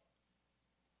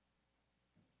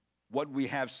 what we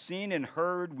have seen and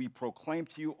heard we proclaim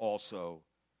to you also,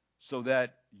 so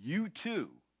that you too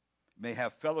may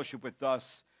have fellowship with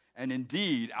us. And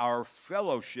indeed, our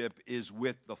fellowship is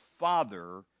with the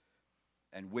Father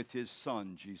and with his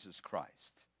Son, Jesus Christ.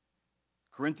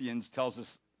 Corinthians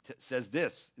says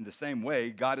this in the same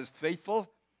way: God is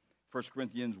faithful, 1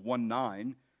 Corinthians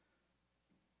 1:9,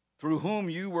 through whom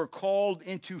you were called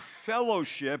into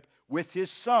fellowship with his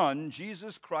Son,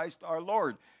 Jesus Christ our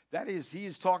Lord. That is, he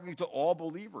is talking to all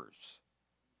believers,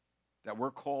 that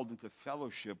we're called into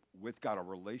fellowship with God, a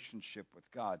relationship with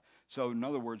God. So in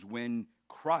other words, when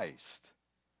Christ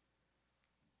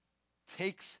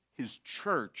takes his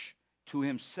church to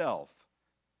himself,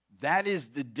 that is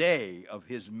the day of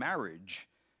his marriage,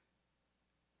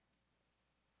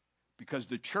 because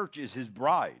the church is his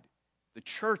bride. The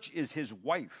church is his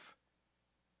wife.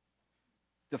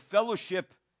 The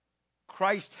fellowship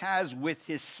Christ has with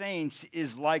his saints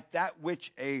is like that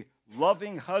which a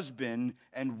loving husband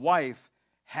and wife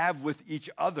have with each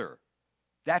other.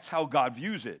 That's how God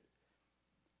views it.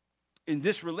 In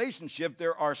this relationship,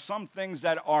 there are some things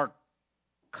that are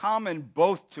common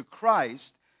both to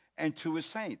Christ and to his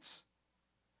saints.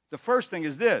 The first thing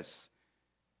is this.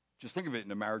 Just think of it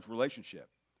in a marriage relationship.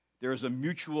 There is a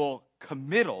mutual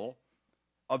committal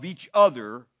of each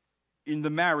other in the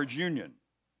marriage union.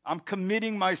 I'm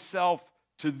committing myself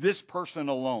to this person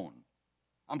alone.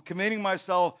 I'm committing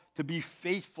myself to be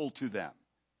faithful to them,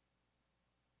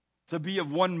 to be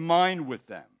of one mind with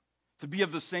them, to be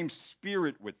of the same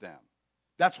spirit with them.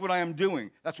 That's what I am doing.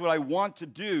 That's what I want to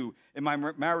do in my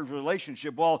marriage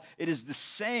relationship. Well, it is the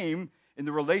same in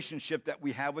the relationship that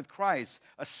we have with Christ.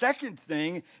 A second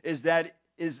thing is that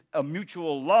is a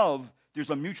mutual love.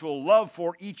 There's a mutual love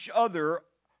for each other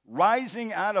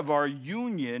rising out of our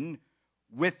union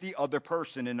with the other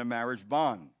person in a marriage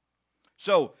bond.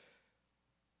 So,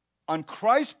 on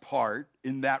Christ's part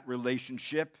in that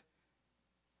relationship,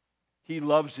 he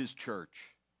loves his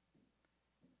church.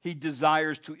 He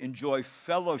desires to enjoy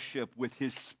fellowship with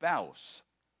his spouse.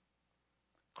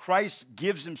 Christ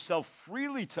gives himself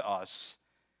freely to us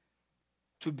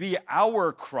to be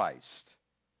our Christ,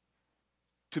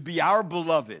 to be our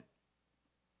beloved,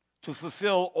 to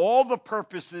fulfill all the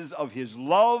purposes of his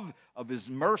love, of his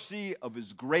mercy, of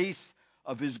his grace,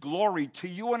 of his glory to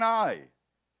you and I.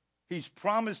 He's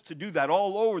promised to do that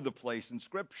all over the place in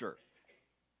Scripture.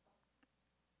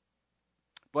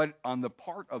 But on the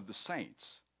part of the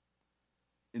saints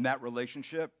in that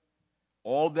relationship,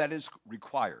 all that is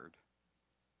required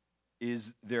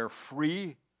is their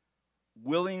free,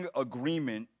 willing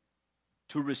agreement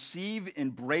to receive,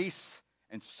 embrace,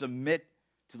 and submit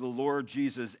to the Lord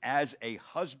Jesus as a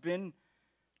husband,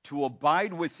 to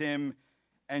abide with him,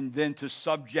 and then to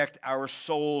subject our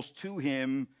souls to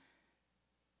him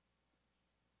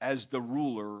as the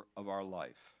ruler of our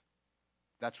life.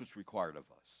 That's what's required of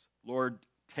us. Lord,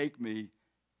 take me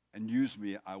and use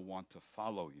me. I want to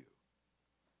follow you.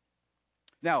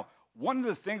 Now, one of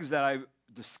the things that I've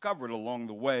discovered along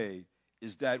the way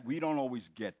is that we don't always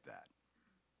get that.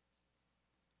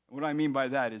 What I mean by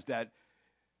that is that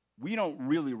we don't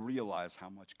really realize how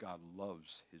much God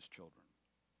loves his children.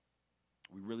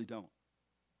 We really don't.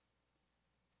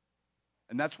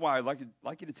 And that's why I'd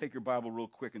like you to take your Bible real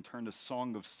quick and turn to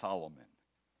Song of Solomon.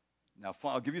 Now,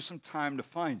 I'll give you some time to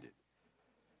find it.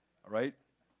 All right?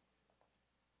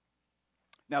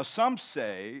 Now, some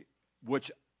say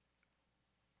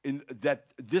that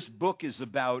this book is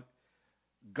about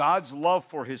God's love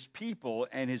for his people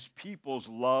and his people's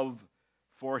love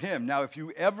for him. Now, if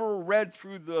you ever read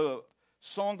through the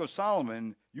Song of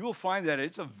Solomon, you will find that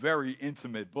it's a very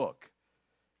intimate book.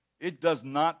 It does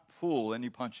not pull any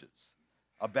punches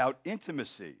about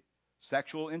intimacy,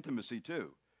 sexual intimacy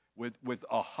too, with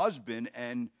a husband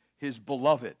and his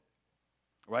beloved,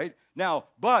 right? Now,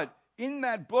 but in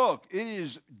that book, it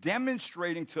is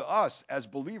demonstrating to us as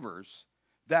believers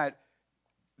that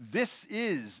this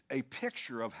is a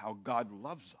picture of how God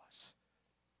loves us.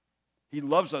 He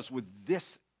loves us with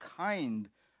this kind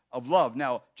of love.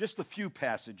 Now, just a few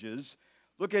passages.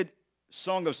 Look at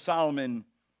Song of Solomon,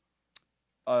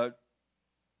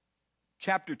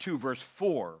 chapter 2, verse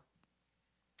 4.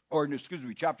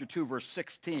 Chapter 2, verse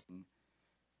 16.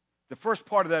 The first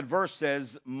part of that verse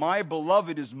says, "My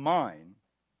beloved is mine,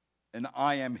 and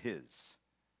I am his."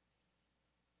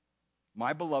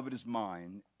 My beloved is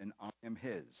mine, and I am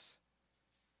his.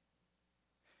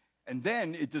 And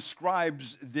then it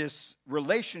describes this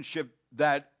relationship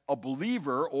that a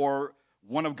believer or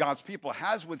one of God's people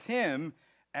has with him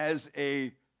as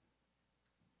a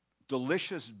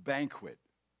delicious banquet.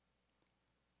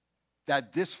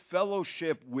 That this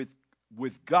fellowship with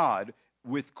God,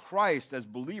 with Christ as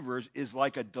believers, is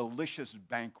like a delicious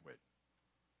banquet.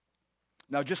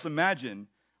 Now just imagine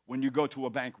when you go to a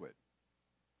banquet.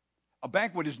 A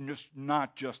banquet is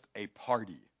not just a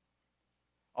party.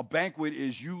 A banquet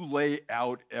is you lay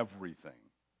out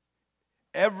everything.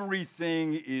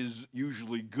 Everything is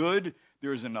usually good.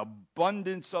 There's an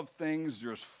abundance of things.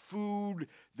 There's food.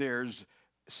 There's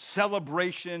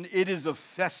celebration. It is a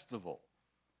festival.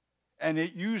 And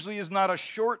it usually is not a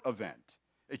short event.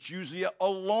 It's usually a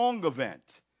long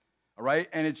event. All right?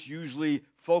 And it's usually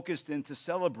focused in to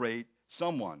celebrate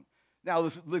someone. Now,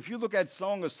 if you look at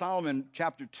Song of Solomon,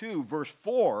 chapter 2, verse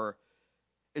 4,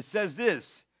 it says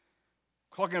this,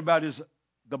 talking about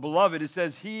the beloved, it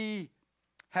says, "He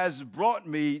has brought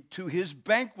me to his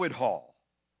banquet hall,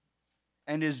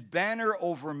 and his banner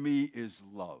over me is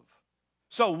love."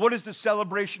 So what is the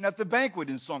celebration at the banquet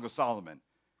in Song of Solomon?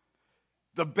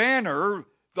 The banner,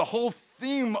 the whole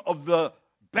theme of the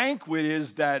banquet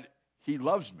is that he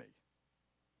loves me.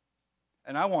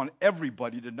 And I want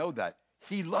everybody to know that.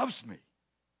 He loves me.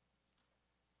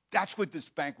 That's what this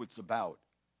banquet's about,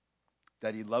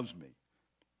 that he loves me.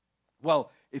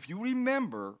 Well, if you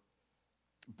remember,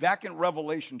 back in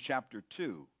Revelation chapter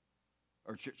 3,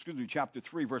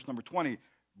 verse number 20,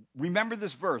 remember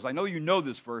this verse. I know you know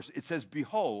this verse. It says,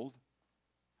 "Behold,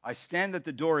 I stand at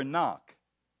the door and knock.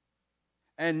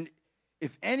 And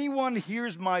if anyone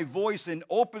hears my voice and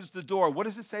opens the door," what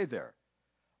does it say there?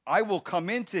 "I will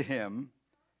come into him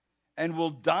and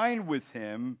will dine with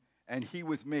him and he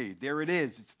with me." There it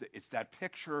is. It's that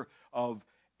picture of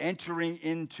entering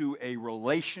into a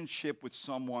relationship with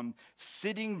someone,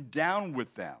 sitting down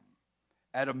with them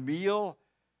at a meal,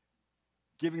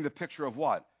 giving the picture of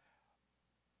what?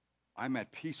 I'm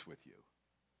at peace with you.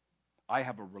 I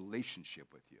have a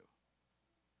relationship with you.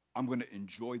 I'm going to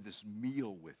enjoy this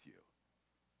meal with you.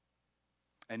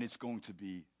 And it's going to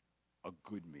be a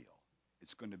good meal.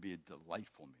 It's going to be a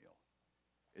delightful meal.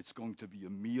 It's going to be a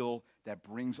meal that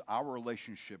brings our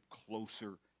relationship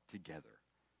closer together.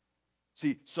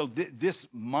 See, so this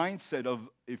mindset of,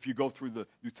 if you go through the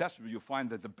New Testament, you'll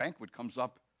find that the banquet comes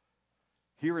up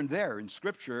here and there in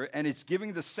Scripture, and it's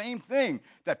giving the same thing,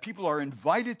 that people are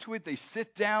invited to it, they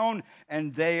sit down,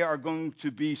 and they are going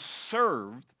to be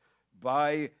served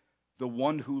by the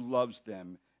one who loves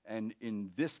them. And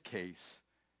in this case,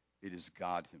 it is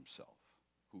God himself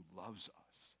who loves us.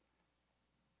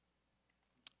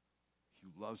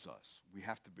 He loves us. We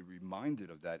have to be reminded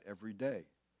of that every day.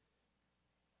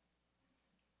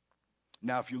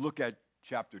 Now, if you look at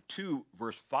chapter 2,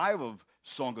 verse 5 of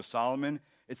Song of Solomon,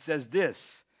 it says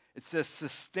this. It says,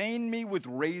 "Sustain me with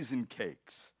raisin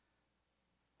cakes.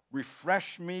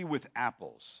 Refresh me with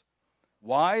apples."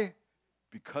 Why?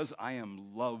 Because I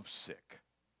am lovesick.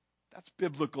 That's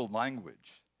biblical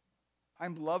language.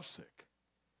 I'm lovesick.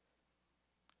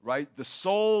 Right? The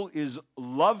soul is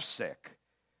lovesick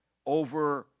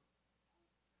over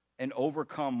and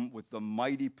overcome with the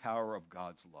mighty power of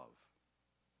God's love.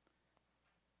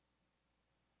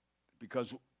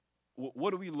 Because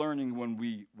what are we learning when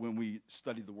we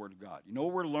study the Word of God? You know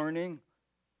what we're learning?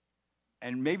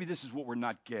 And maybe this is what we're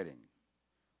not getting.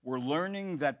 We're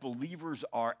learning that believers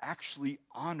are actually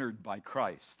honored by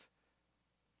Christ.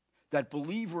 That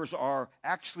believers are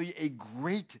actually a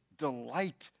great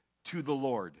delight to the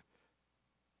Lord.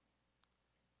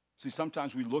 See,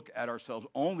 sometimes we look at ourselves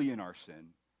only in our sin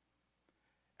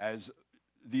as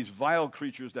these vile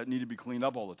creatures that need to be cleaned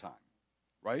up all the time,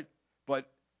 right? But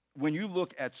when you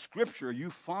look at Scripture,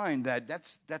 you find that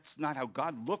that's not how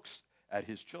God looks at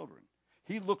his children.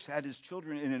 He looks at his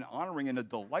children in an honoring, in a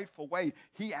delightful way.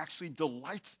 He actually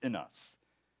delights in us.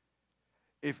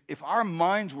 If our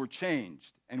minds were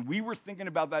changed and we were thinking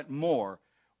about that more,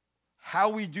 how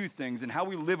we do things and how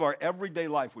we live our everyday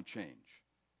life would change.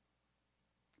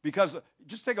 Because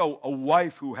just take a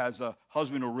wife who has a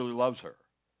husband who really loves her,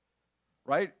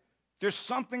 right? There's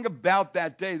something about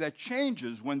that day that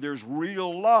changes when there's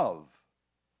real love,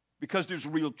 because there's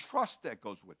real trust that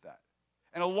goes with that.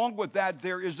 And along with that,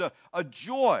 there is a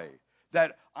joy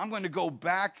that I'm going to go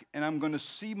back and I'm going to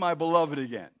see my beloved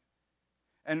again.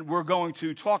 And we're going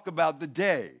to talk about the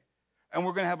day. And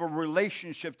we're going to have a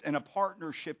relationship and a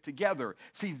partnership together.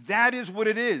 See, that is what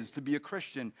it is to be a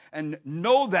Christian. And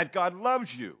know that God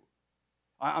loves you.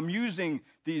 I'm using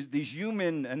these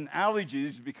human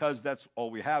analogies because that's all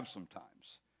we have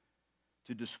sometimes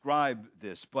to describe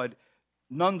this. But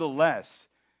nonetheless,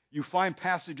 you find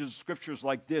passages of scriptures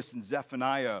like this in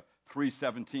Zephaniah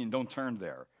 3:17. Don't turn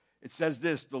there. It says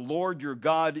this: the Lord your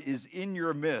God is in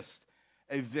your midst,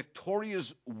 a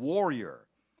victorious warrior.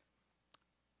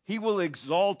 He will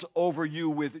exalt over you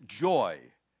with joy.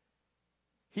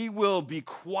 He will be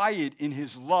quiet in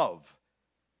his love.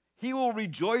 He will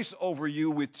rejoice over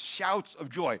you with shouts of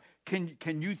joy.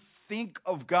 Can you think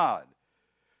of God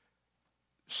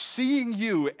seeing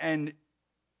you and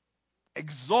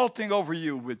exulting over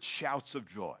you with shouts of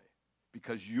joy?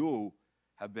 Because you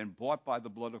have been bought by the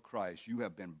blood of Christ. You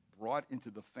have been brought into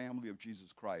the family of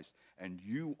Jesus Christ, and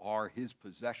you are his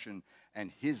possession,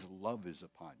 and his love is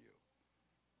upon you.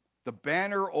 The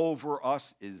banner over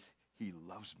us is, he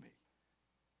loves me.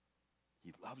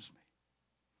 He loves me.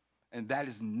 And that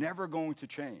is never going to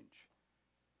change.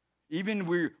 Even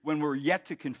when we're yet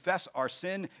to confess our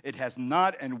sin, it has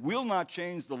not and will not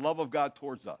change the love of God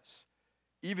towards us.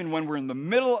 Even when we're in the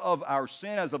middle of our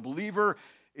sin as a believer,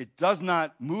 it does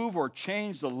not move or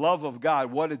change the love of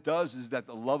God. What it does is that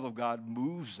the love of God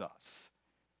moves us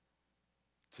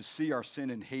to see our sin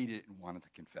and hate it and want to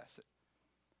confess it.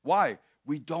 Why?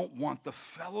 We don't want the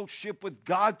fellowship with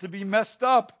God to be messed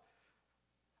up.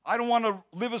 I don't want to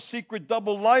live a secret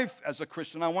double life as a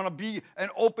Christian. I want to be an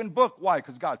open book. Why?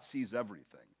 Because God sees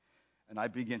everything. And I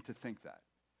begin to think that.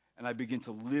 And I begin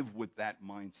to live with that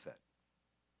mindset.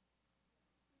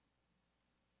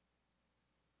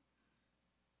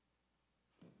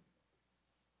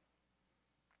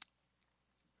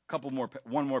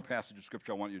 One more passage of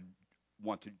scripture I want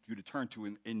you to turn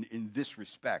to in this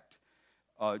respect.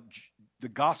 The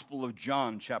Gospel of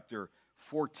John, chapter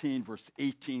 14, verse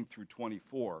 18 through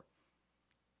 24.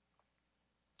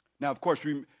 Now, of course,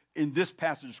 in this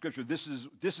passage of scripture, this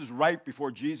is right before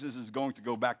Jesus is going to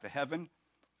go back to heaven.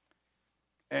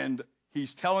 And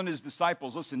he's telling his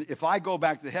disciples, listen, if I go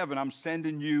back to heaven, I'm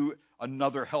sending you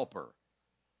another helper.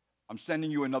 I'm sending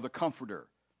you another comforter.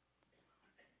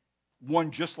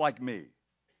 One just like me.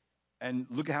 And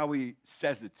look at how he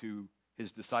says it to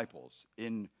his disciples.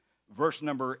 In verse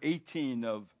number 18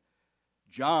 of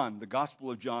John, the Gospel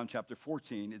of John, chapter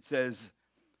 14, it says,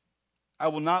 I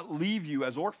will not leave you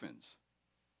as orphans.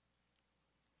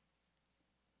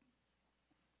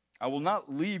 I will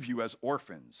not leave you as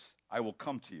orphans. I will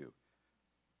come to you.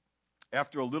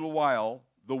 After a little while,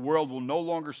 the world will no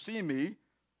longer see me,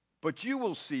 but you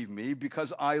will see me.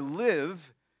 Because I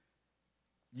live,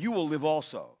 you will live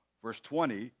also. Verse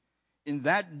 20, in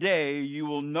that day you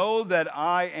will know that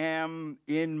I am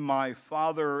in my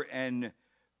Father, and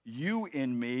you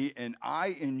in me, and I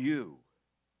in you.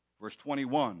 Verse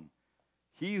 21,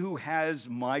 he who has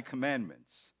my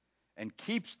commandments and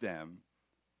keeps them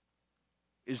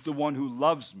is the one who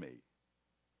loves me.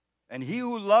 And he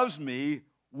who loves me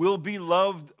will be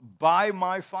loved by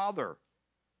my Father.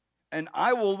 And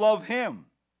I will love him.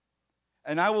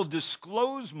 And I will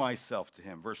disclose myself to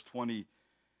him. Verse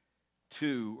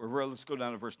 22, or let's go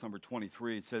down to verse number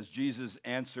 23. It says, Jesus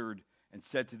answered and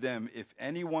said to them, if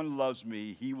anyone loves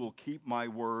me, he will keep my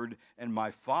word, and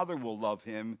my Father will love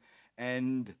him,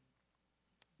 and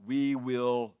we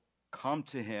will come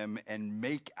to him and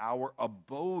make our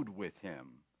abode with him.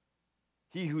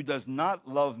 He who does not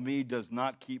love me does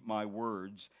not keep my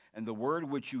words, and the word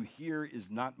which you hear is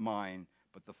not mine,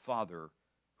 but the Father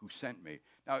who sent me.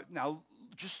 Now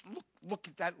just look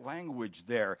at that language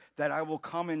there, that I will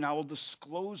come and I will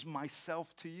disclose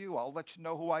myself to you. I'll let you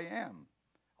know who I am.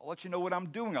 I'll let you know what I'm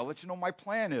doing. I'll let you know what my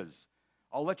plan is.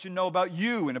 I'll let you know about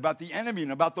you and about the enemy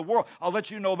and about the world. I'll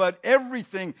let you know about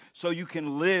everything so you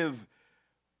can live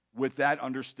with that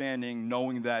understanding,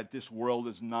 knowing that this world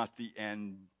is not the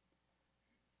end,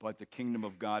 but the kingdom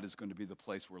of God is going to be the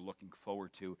place we're looking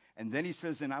forward to. And then he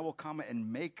says, and I will come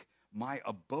and make my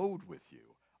abode with you.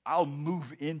 I'll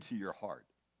move into your heart.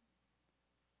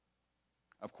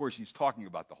 Of course, he's talking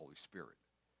about the Holy Spirit,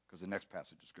 because the next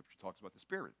passage of Scripture talks about the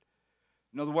Spirit.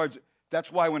 In other words,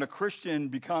 that's why when a Christian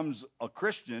becomes a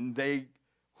Christian,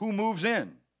 who moves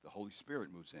in? The Holy Spirit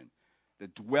moves in.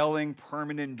 The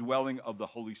permanent dwelling of the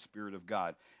Holy Spirit of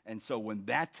God. And so when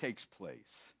that takes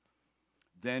place,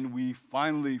 then we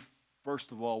finally,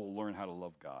 first of all, will learn how to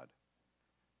love God.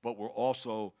 But we'll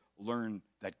also learn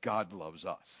that God loves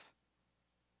us.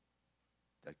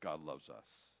 That God loves us.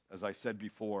 As I said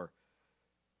before,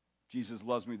 Jesus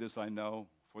loves me, this I know,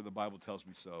 for the Bible tells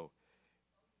me so,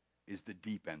 is the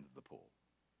deep end of the pool.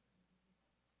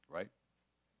 Right?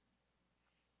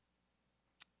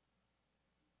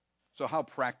 So how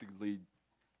practically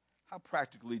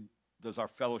does our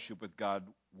fellowship with God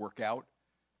work out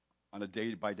on a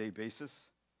day-by-day basis?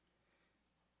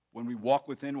 When we walk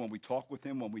with him, when we talk with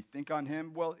him, when we think on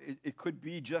him, well, it could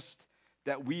be just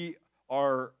that we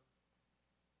are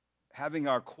having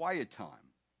our quiet time,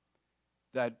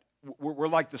 that we're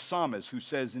like the psalmist who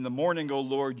says, in the morning, O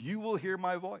Lord, you will hear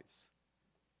my voice.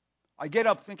 I get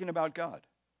up thinking about God.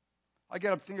 I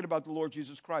get up thinking about the Lord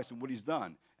Jesus Christ and what he's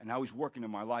done and how he's working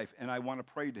in my life, and I want to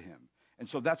pray to him. And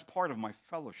so that's part of my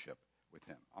fellowship with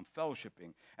him. I'm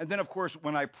fellowshipping. And then, of course,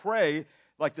 when I pray,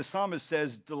 like the psalmist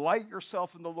says, delight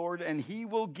yourself in the Lord, and he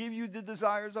will give you the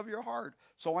desires of your heart.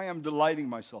 So I am delighting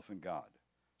myself in God.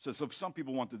 So some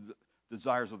people want the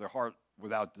desires of their heart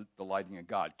without delighting in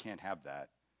God. Can't have that.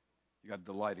 You got to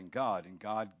delight in God, and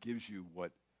God gives you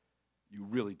what you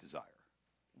really desire,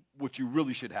 what you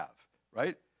really should have,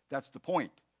 right? That's the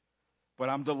point. But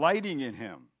I'm delighting in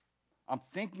him. I'm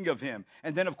thinking of him.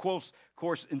 And then, of course,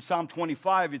 in Psalm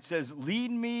 25, it says,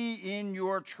 lead me in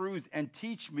your truth and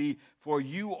teach me, for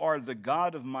you are the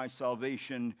God of my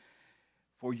salvation.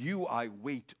 For you I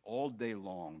wait all day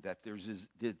long. That there's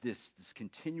this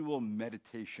continual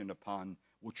meditation upon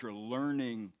what you're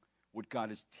learning, what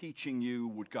God is teaching you,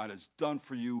 what God has done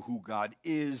for you, who God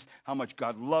is, how much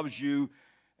God loves you,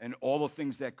 and all the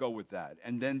things that go with that.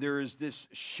 And then there is this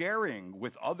sharing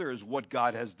with others what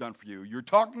God has done for you. You're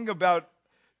talking about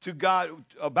God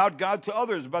to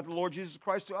others, about the Lord Jesus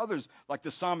Christ to others, like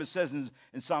the psalmist says in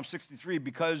Psalm 63,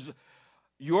 because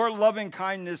your loving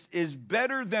kindness is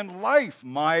better than life.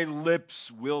 My lips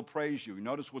will praise you.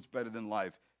 Notice what's better than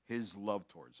life? His love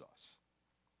towards us.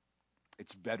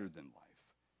 It's better than life.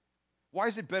 Why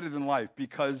is it better than life?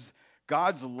 Because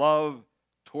God's love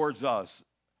towards us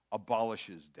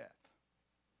abolishes death.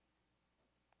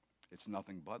 It's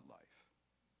nothing but life.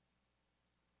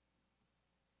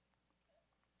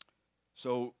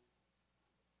 So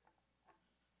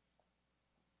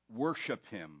worship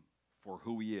him for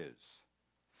who he is.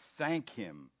 Thank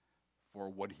him for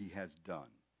what he has done.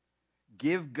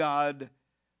 Give God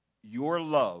your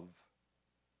love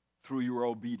through your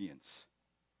obedience,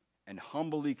 and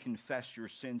humbly confess your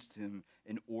sins to him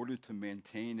in order to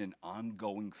maintain an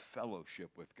ongoing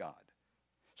fellowship with God.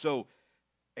 So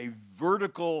a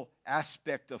vertical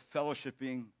aspect of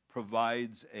fellowshipping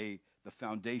provides the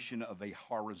foundation of a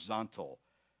horizontal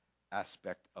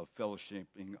aspect of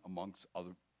fellowshipping amongst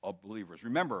other believers.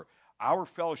 Remember, our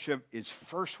fellowship is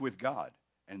first with God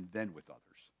and then with others.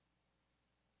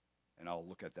 And I'll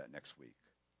look at that next week.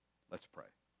 Let's pray.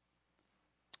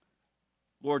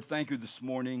 Lord, thank you this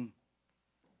morning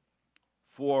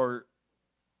for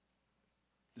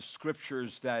the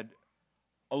scriptures that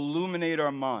illuminate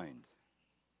our mind,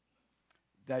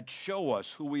 that show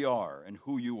us who we are and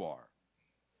who you are,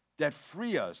 that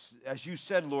free us. As you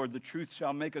said, Lord, the truth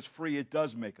shall make us free. It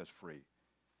does make us free.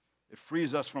 It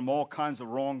frees us from all kinds of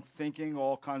wrong thinking,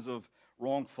 all kinds of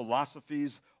wrong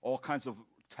philosophies, all kinds of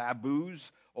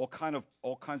taboos, all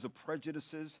kinds of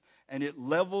prejudices, and it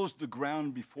levels the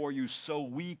ground before you so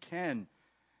we can,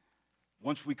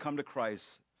 once we come to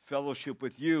Christ, fellowship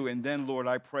with you. And then, Lord,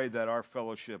 I pray that our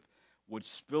fellowship would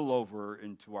spill over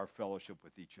into our fellowship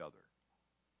with each other.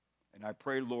 And I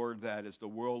pray, Lord, that as the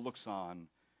world looks on,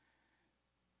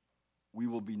 we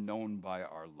will be known by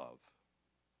our love.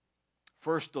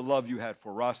 First, the love you had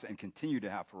for us and continue to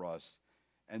have for us,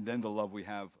 and then the love we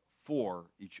have for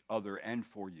each other and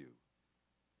for you.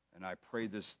 And I pray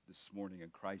this morning in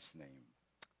Christ's name.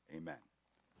 Amen.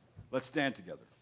 Let's stand together.